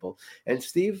fire people. And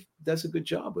Steve does a good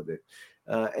job with it.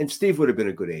 And Steve would have been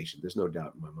a good agent. There's no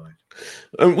doubt in my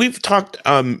mind. We've talked,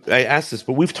 I asked this,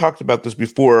 but we've talked about this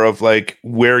before of like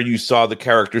where you saw the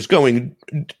characters going.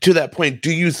 To that point,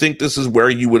 do you think this is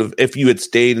where you would have, if you had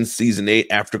stayed in season 8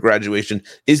 after graduation,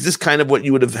 is this kind of what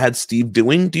you would have had Steve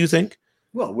doing, do you think?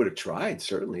 Well, I would have tried,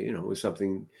 certainly. It was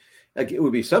something. Like it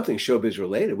would be something showbiz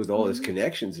related with all his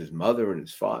connections, his mother and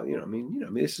his father. I mean,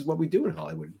 this is what we do in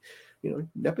Hollywood.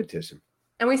 Nepotism.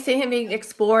 And we see him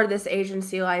explore this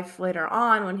agency life later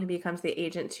on when he becomes the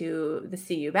agent to the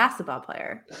CU basketball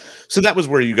player. So that was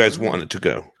where you guys wanted to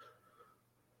go.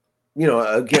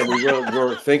 Again, we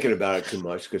weren't thinking about it too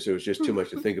much because there was just too much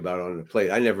to think about on the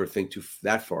plate. I never think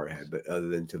that far ahead, but other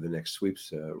than to the next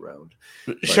sweeps round.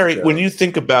 Sherry, when you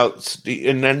think about,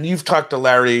 and then you've talked to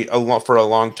Larry for a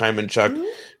long time, and Chuck,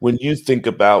 when you think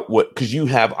about because you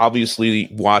have obviously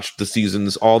watched the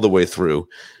seasons all the way through.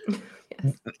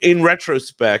 Yes. In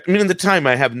retrospect, I mean, in the time,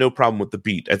 I have no problem with the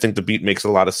beat. I think the beat makes a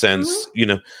lot of sense,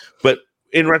 but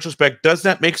in retrospect, does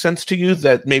that make sense to you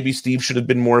that maybe Steve should have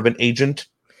been more of an agent?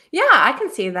 Yeah, I can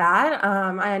see that.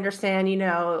 I understand,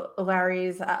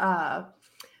 Larry's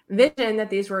vision that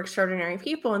these were extraordinary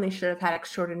people and they should have had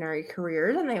extraordinary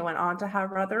careers, and they went on to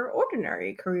have rather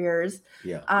ordinary careers.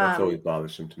 Yeah, that's always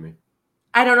bothersome to me.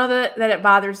 I don't know that it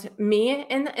bothers me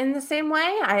in the same way.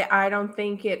 I don't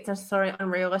think it's necessarily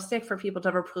unrealistic for people to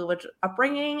have a privileged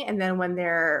upbringing, and then when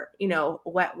they're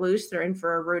let loose, they're in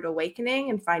for a rude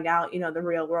awakening and find out the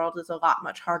real world is a lot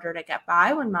much harder to get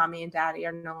by when mommy and daddy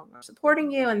are no longer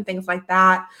supporting you and things like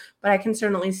that. But I can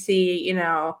certainly see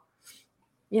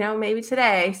maybe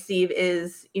today Steve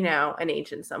is an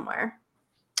agent somewhere.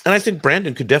 And I think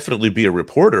Brandon could definitely be a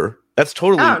reporter. That's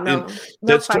totally.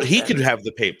 He could have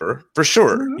the paper for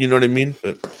sure. Mm-hmm. You know what I mean?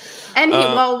 But, and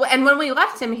and when we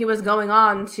left him, he was going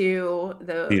on to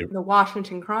the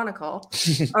Washington Chronicle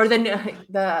or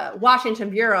the Washington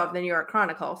Bureau of the New York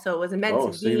Chronicle. So it was meant to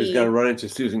be. So he was going to run into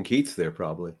Susan Keats there,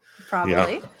 probably.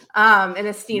 An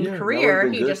esteemed career.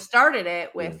 He just started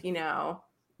it with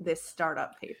this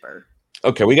startup paper.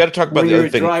 Okay, we got to talk about the other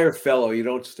thing. When you're a Dryer fellow, you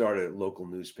don't start a local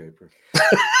newspaper.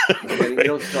 You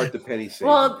don't start the penny saver.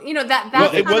 Well, it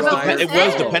was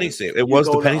the penny saver. It was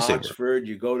the penny saver. Oxford,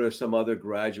 you go to some other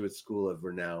graduate school of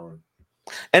renown.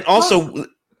 And also,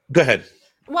 go ahead.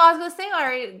 Well, I was going to say,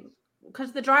 Larry,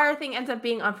 because the Dryer thing ends up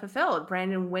being unfulfilled.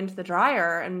 Brandon wins the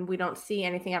Dryer, and we don't see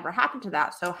anything ever happen to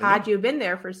that. So had you been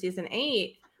there for season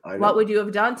 8, what would you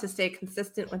have done to stay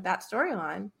consistent with that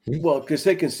storyline? Well, to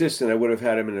stay consistent, I would have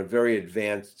had him in a very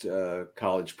advanced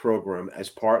college program as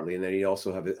partly, and then he'd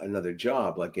also have another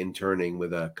job, like interning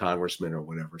with a congressman or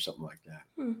whatever, something like that.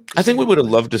 I think we would have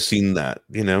loved to have seen that,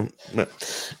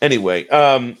 But anyway,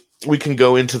 we can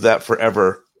go into that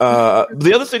forever.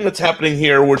 The other thing that's happening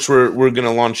here, which we're going to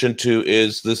launch into,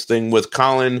 is this thing with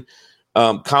Colin.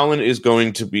 Colin is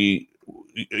going to be.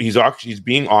 He's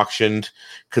being auctioned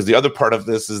because the other part of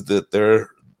this is that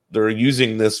they're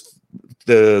using this.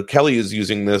 Kelly is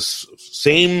using this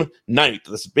same night,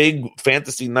 this big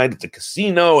fantasy night at the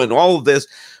casino, and all of this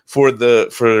for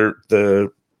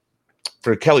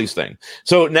Kelly's thing.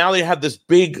 So now they have this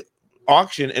big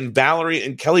auction, and Valerie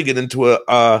and Kelly get into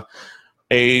a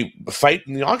fight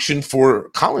in the auction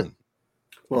for Colin.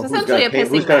 Well, who's going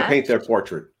to paint their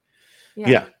portrait?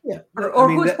 Yeah.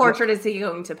 Or whose portrait is he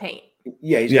going to paint?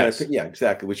 Yeah, Yes. yeah,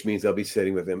 exactly. Which means I'll be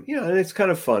sitting with him. And it's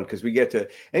kind of fun because we get to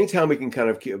anytime we can kind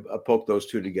of poke those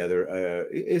two together.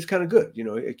 It's kind of good.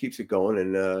 It keeps it going,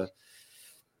 and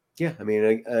yeah, I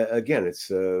mean, again,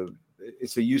 it's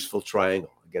a useful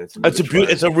triangle. Again,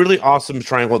 It's a really awesome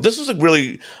triangle. This was a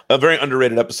very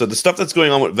underrated episode. The stuff that's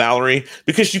going on with Valerie,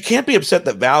 because you can't be upset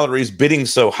that Valerie's bidding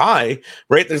so high,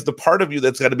 right? There's the part of you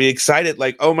that's got to be excited,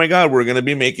 like, oh my God, we're going to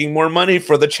be making more money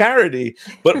for the charity.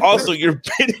 But also you're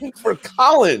bidding for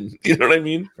Colin. You know what I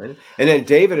mean? Right. And then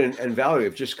David and Valerie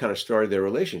have just kind of started their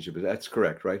relationship. That's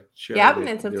correct, right? Yep,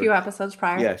 it's a few episodes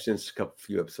prior. Yeah, since a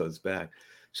few episodes back.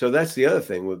 So that's the other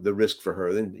thing with the risk for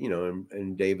her. Then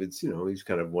and David's, he's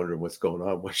kind of wondering what's going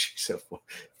on. What she said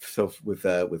so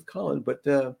with Colin, but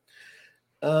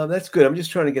that's good. I'm just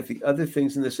trying to get the other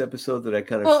things in this episode that I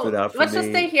kind of stood out for let's me. just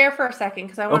stay here for a second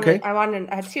because I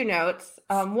had two notes.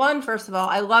 One, first of all,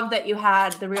 I love that you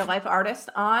had the real life artist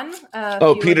on.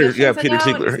 Peter Tigler. Yeah, Peter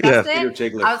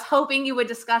Tigler. I was hoping you would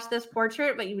discuss this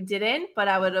portrait, but you didn't. But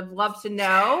I would have loved to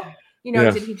know.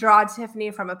 Did he draw Tiffany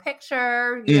from a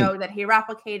picture, that he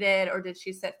replicated, or did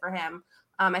she sit for him?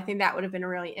 I think that would have been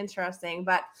really interesting.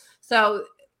 But so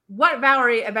what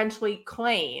Valerie eventually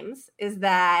claims is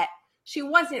that she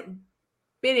wasn't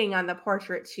bidding on the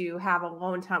portrait to have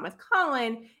alone time with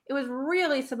Colin. It was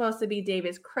really supposed to be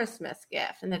David's Christmas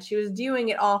gift and that she was doing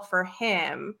it all for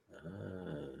him.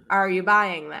 Are you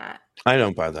buying that? I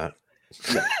don't buy that.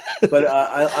 Yeah. But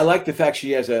I like the fact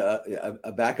she has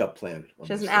a backup plan.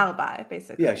 She has an alibi,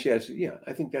 basically. Yeah, she has. Yeah,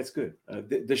 I think that's good.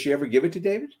 Does she ever give it to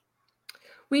David?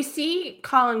 We see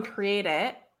Colin create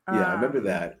it. Yeah, I remember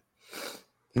that.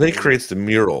 Then he creates the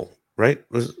mural, right?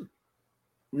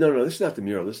 No, this is not the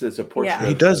mural. This is a portrait. Yeah.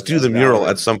 He does do the mural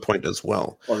at some point as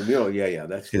well. Oh, the mural, yeah,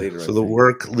 that's later. So the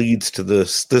work leads to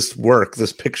this this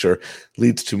picture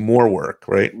leads to more work,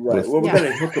 right? Right. Well, we're going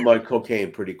to hook him on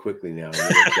cocaine pretty quickly now. In the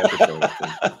next episode, I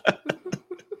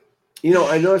think.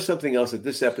 I noticed something else that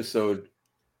this episode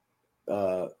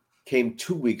came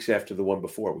 2 weeks after the one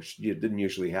before, which didn't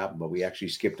usually happen, but we actually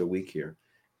skipped a week here.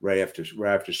 Right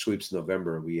after Sweeps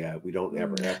November, we don't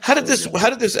ever. How did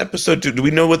this episode do? Do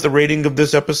we know what the rating of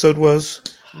this episode was?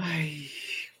 I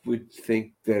would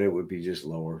think that it would be just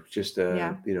lower. Just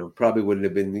probably wouldn't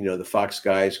have been. The Fox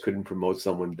guys couldn't promote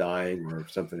someone dying or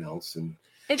something else, and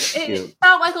it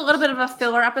felt like a little bit of a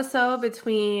filler episode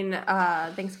between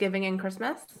Thanksgiving and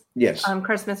Christmas. Yes.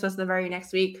 Christmas was the very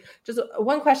next week. Just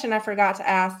one question I forgot to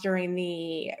ask during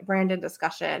the Brandon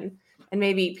discussion. And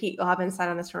maybe Pete will have insight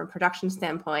on this from a production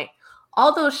standpoint.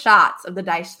 All those shots of the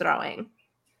dice throwing,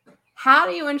 how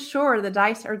do you ensure the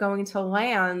dice are going to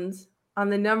land on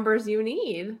the numbers you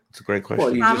need? It's a great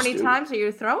question. Well, how many times are you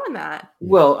throwing that?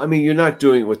 Well, I mean, you're not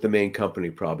doing it with the main company,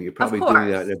 probably. You're probably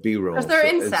doing that in a B-roll. Because they're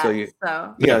insects.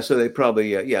 So they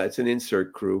probably, it's an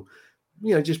insert crew.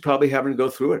 Just probably having to go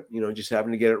through it, just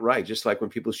having to get it right. Just like when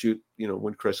people shoot,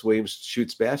 when Chris Williams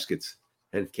shoots baskets.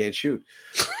 And can't shoot,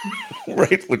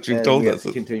 right? Which you told us.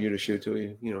 Continue to shoot till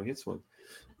he, hits one.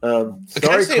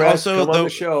 Sorry, Chris, also, come on the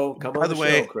show. Come on the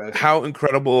show, Chris. How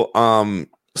incredible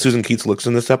Susan Keats looks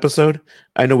in this episode.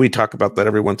 I know we talk about that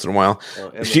every once in a while.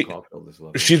 She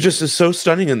just is so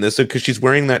stunning in this because she's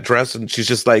wearing that dress and she's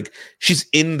just like she's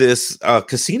in this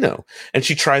casino and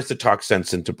she tries to talk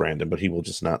sense into Brandon, but he will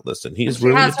just not listen. She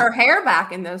has her hair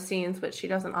back in those scenes, which she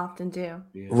doesn't often do.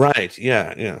 Yeah. Right?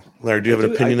 Yeah. Larry, do you have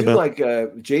an opinion about? Like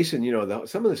Jason?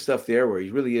 Some of the stuff there where he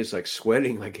really is like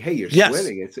sweating. Like, hey, you're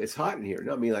sweating. It's hot in here.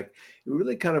 No, I mean, like you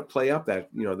really kind of play up that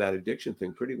that addiction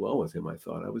thing pretty well with him. I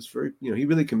thought I was very he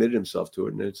really committed himself to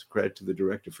it, and it's a credit to the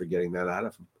director for getting that out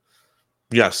of him.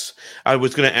 Yes, I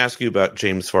was going to ask you about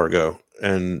James Fargo,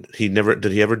 and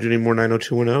did he ever do any more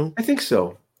 90210? I think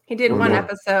so. He did one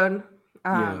episode.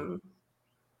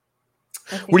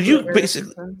 Were you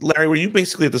basically, Larry? Were you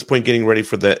basically at this point getting ready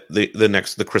for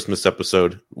the Christmas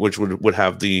episode, which would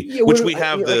have like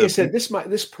I said,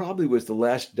 this probably was the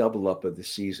last double up of the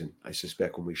season. I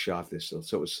suspect when we shot this,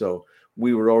 so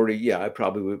we were already we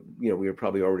were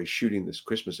probably already shooting this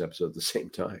Christmas episode at the same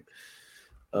time.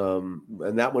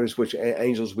 And that one is which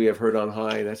Angels We Have Heard on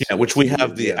High. That's which we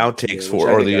have the outtakes for,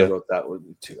 or I wrote that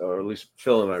one too, or at least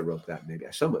Phil and I wrote that. Maybe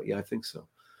I think so.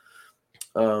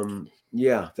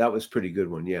 That was a pretty good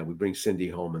one. Yeah, we bring Cindy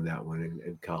home in that one,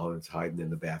 and Colin's hiding in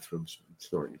the bathrooms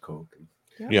snorting coke.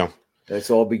 That's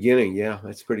all beginning. Yeah,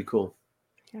 that's pretty cool.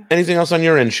 Yeah. Anything else on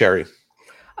your end, Sherry?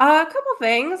 A couple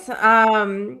things.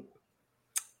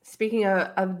 Speaking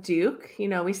of Duke,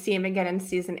 we see him again in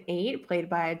season 8, played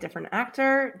by a different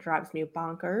actor. Drives me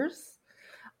bonkers.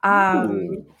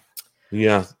 Fun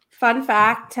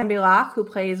fact: Tembi Locke, who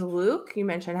plays Luke, you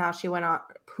mentioned how she went on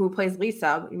who plays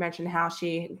Lisa, you mentioned how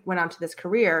she went on to this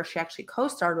career. She actually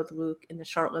co-starred with Luke in the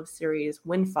short-lived series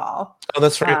Windfall. Oh,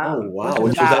 that's right. Oh, wow. Which Which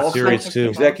was that about series, 5 too.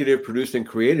 people. Executive produced and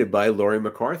created by Laurie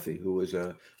McCarthy, who was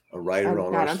a writer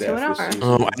on our staff this season.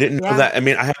 I didn't know Yeah. that. I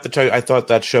mean, I have to tell you, I thought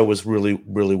that show was really,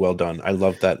 really well done. I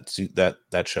loved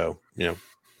that show. You know,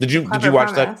 did you Clever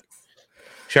watch premise. that,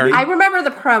 Sherry? I remember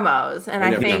the promos, and I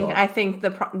never I saw think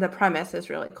the premise is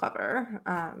really clever.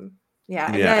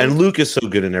 Yeah, Yeah, then and Luke is so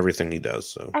good in everything he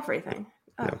does. So everything.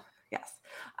 Oh, Yeah.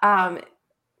 yes.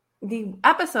 The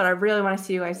episode I really want to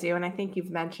see you guys do, and I think you've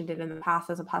mentioned it in the past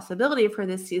as a possibility for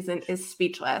this season, is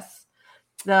Speechless.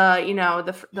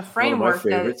 The framework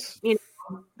that favorites.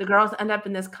 the girls end up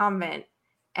in this convent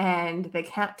and they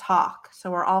can't talk, so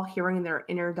we're all hearing their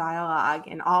inner dialogue,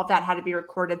 and all of that had to be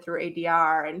recorded through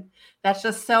ADR, and that's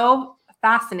just so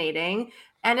fascinating.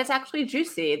 And it's actually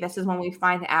juicy. This is when we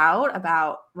find out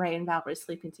about Ray and Valerie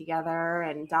sleeping together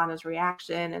and Donna's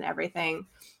reaction and everything.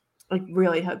 I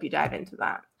really hope you dive into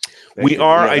that. We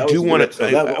are. Yeah, I that do was want good. to. So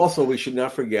that, also, we should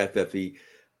not forget that the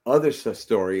other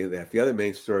story, that the other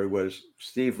main story was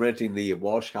Steve renting the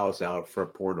Walsh house out for a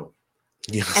porno.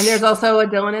 Yes. And there's also a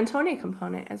Dylan and Tony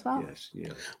component as well. Yes, yeah.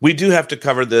 We do have to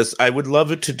cover this. I would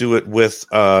love it to do it with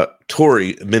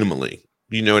Tori minimally.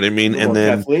 You know what I mean? Well, and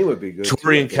then Kathleen would be good.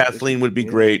 Tori too, and Kathleen would be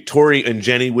great. Tori and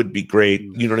Jenny would be great.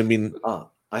 You know what I mean?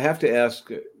 I have to ask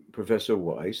Professor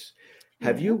Weiss,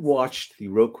 have you watched the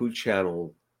Roku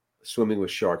channel Swimming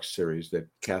with Sharks series that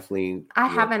Kathleen? I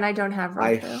haven't. I don't have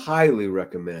I Roku. highly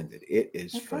recommend it. It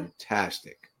is Okay.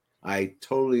 fantastic. I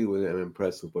totally am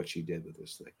impressed with what she did with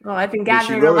this thing. Well, I've been I mean, she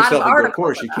gathering a wrote lot of herself into a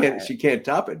articles. corner. about She it. can't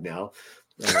top it now.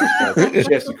 She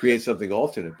has to create something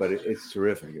alternate, but it's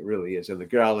terrific. It really is. And the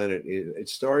girl in it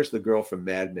stars the girl from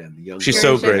Mad Men, the young. She's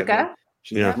girl. so great. Shishka?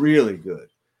 She's Yeah. really good,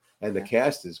 and the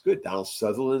cast is good. Donald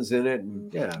Sutherland's in it,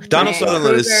 and yeah, Donald Ryan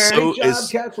Sutherland is Kruger. so Good job, is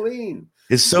Kathleen.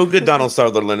 is so good. Donald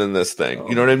Sutherland in this thing.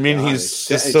 You know what I mean? God, He's it's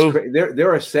just so.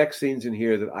 there are sex scenes in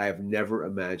here that I have never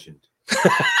imagined.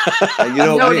 And you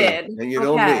know Noted. me. And you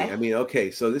know Okay. me. I mean, okay,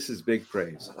 so this is big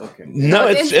praise. Okay. No,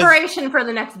 It's inspiration for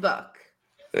the next book.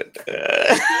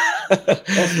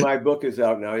 Yes, my book is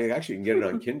out now. You actually can get it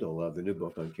on Kindle, the new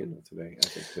book on Kindle today. I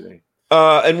think today.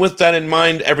 And with that in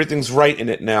mind, everything's right in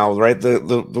it now, right?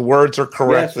 The words are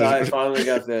correct. Yes, I finally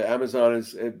got the Amazon.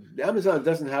 Amazon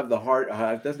doesn't have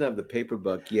the paper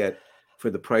book yet for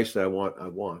the price that I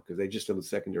want because they just have the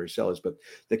secondary sellers. But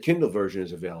the Kindle version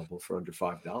is available for under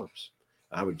 $5.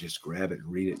 I would just grab it and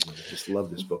read it. I just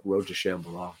love this book, Road to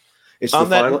Shambhala. It's On the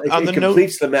that- final. on It the note-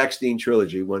 completes the Max Dean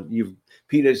trilogy.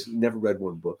 Peter's never read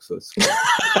one book, so it's.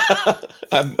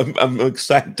 I'm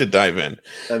excited to dive in.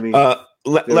 I mean,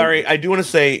 Larry, I do want to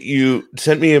say you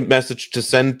sent me a message to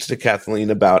send to Kathleen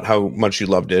about how much you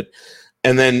loved it,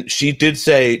 and then she did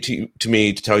say to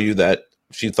me to tell you that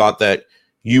she thought that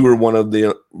you were one of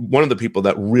the people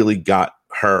that really got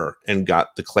her and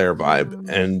got the Claire vibe,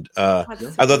 and I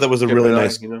thought that was a really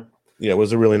nice. Yeah, it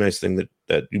was a really nice thing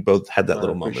that you both had that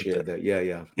little moment. Appreciate There.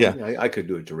 that. Yeah. I could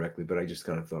do it directly, but I just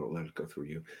kind of thought I'd let it go through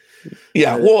you.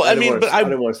 Yeah, well, I didn't mean, wanna- but I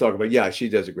didn't want to talk about. Yeah, she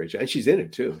does a great job, and she's in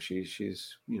it too.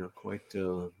 She's quite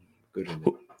good in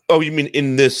it. oh, you mean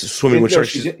in this Swimming with No,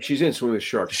 Sharks? she's in Swimming with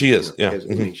Sharks. She is, yeah. I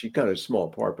mean, she's kind of a small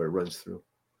part, but it runs through.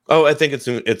 Oh, I think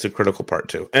it's a critical part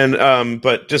too, and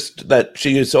but just that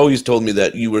she has always told me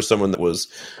that you were someone that was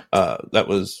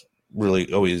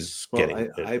really always Well, getting.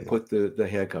 it. I put the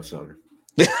handcuffs on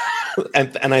her.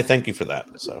 and I thank you for that.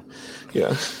 So,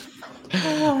 yeah.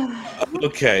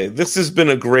 Okay, this has been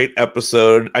a great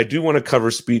episode. I do want to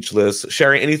cover Speechless.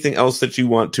 Sherry, anything else that you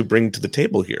want to bring to the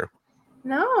table here?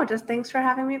 No, just thanks for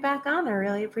having me back on. I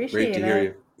really appreciate Great to it. hear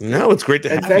you. No, it's great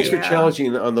to And have thanks you. for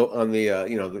challenging on the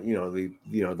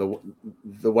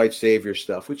white savior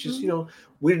stuff, which is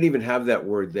we didn't even have that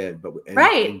word then, but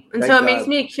Right. And so thank it makes God.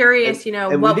 me curious, and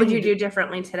we what would you didn't- do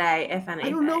differently today, if anything? I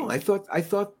don't know. I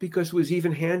thought because it was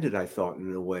even handed. I thought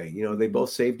in a way, they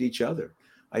both saved each other.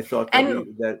 I thought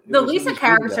And that the it was Lisa always good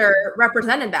character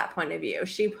represented that point of view.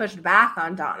 She pushed back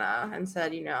on Donna and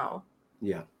said,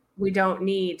 Yeah. we don't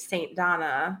need Saint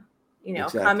Donna,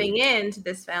 Exactly. coming into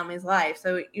this family's life.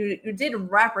 So you did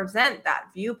represent that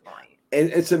viewpoint. And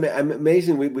it's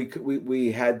amazing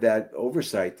we had that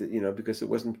oversight that because it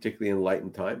wasn't particularly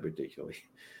enlightened time particularly,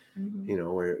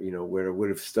 where it would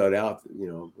have stood out,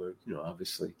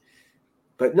 obviously.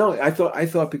 But no, I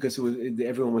thought because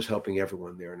everyone was helping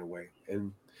everyone there in a way,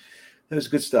 and that was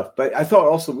good stuff. But I thought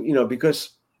also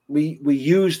because we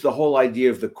used the whole idea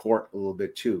of the court a little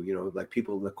bit too, like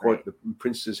people in the court, the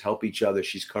princes help each other.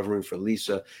 She's covering for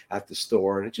Lisa at the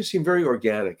store, and it just seemed very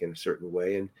organic in a certain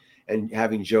way. and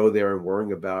having Joe there and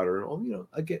worrying about her.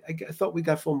 I thought we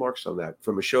got full marks on that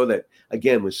from a show that,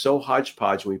 again, was so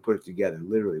hodgepodge when we put it together.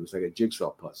 Literally, it was like a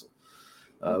jigsaw puzzle.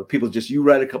 People just, you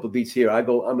write a couple of beats here. I'm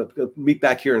going to meet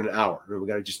back here in an hour. And we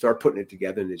got to just start putting it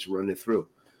together and just run it through.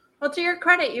 Well, to your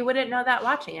credit, you wouldn't know that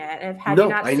watching it. If had you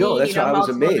not I know. seen, That's why I was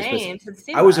amazed.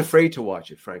 I was afraid to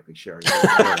watch it, frankly, Sherry.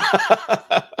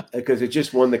 Because it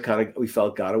just one that kind of, we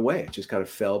felt got away. It just kind of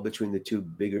fell between the two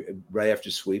bigger, right after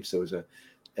Sweeps. There was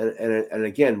and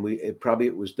again,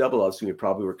 it was double us. We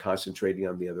probably were concentrating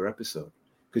on the other episode.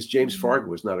 Because James Fargo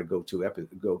was not a go-to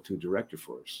director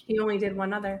for us. He only did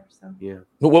one other. So yeah.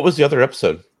 But what was the other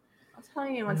episode? I'll tell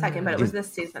you in 1 second, but it was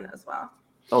this season as well.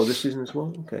 Oh, this season as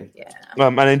well? Okay. Yeah.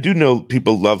 And I do know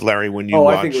people love Larry when you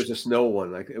watch. I think it was a Snow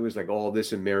one. Like it was like All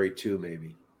This and Married Too,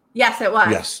 maybe. Yes, it was.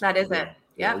 Yes. That is it.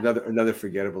 Yeah. Another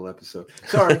forgettable episode.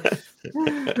 Sorry.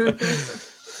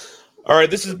 All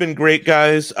right, this has been great,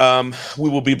 guys. We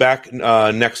will be back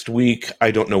next week.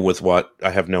 I don't know with what. I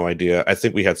have no idea. I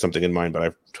think we had something in mind, but I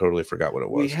totally forgot what it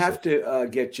was. We have to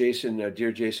get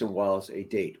dear Jason Wallace, a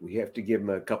date. We have to give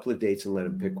him a couple of dates and let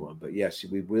him pick one. But yes,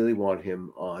 we really want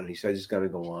him on. He says he's going to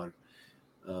go on.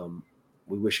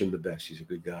 We wish him the best. He's a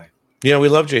good guy. Yeah, we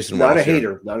love Jason Wallace.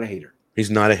 Not a hater. He's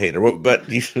not a hater, but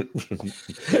that's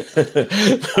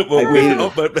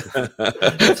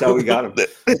how we got him.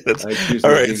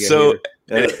 All right. So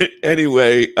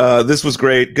anyway, this was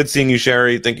great. Good seeing you,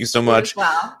 Sherry. Thank you so much.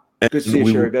 Wow. Good seeing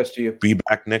you, Sherry. Best to you. Be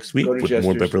back next week with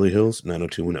more Beverly Hills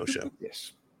 90210 show.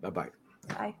 Yes. Bye-bye.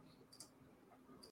 Bye.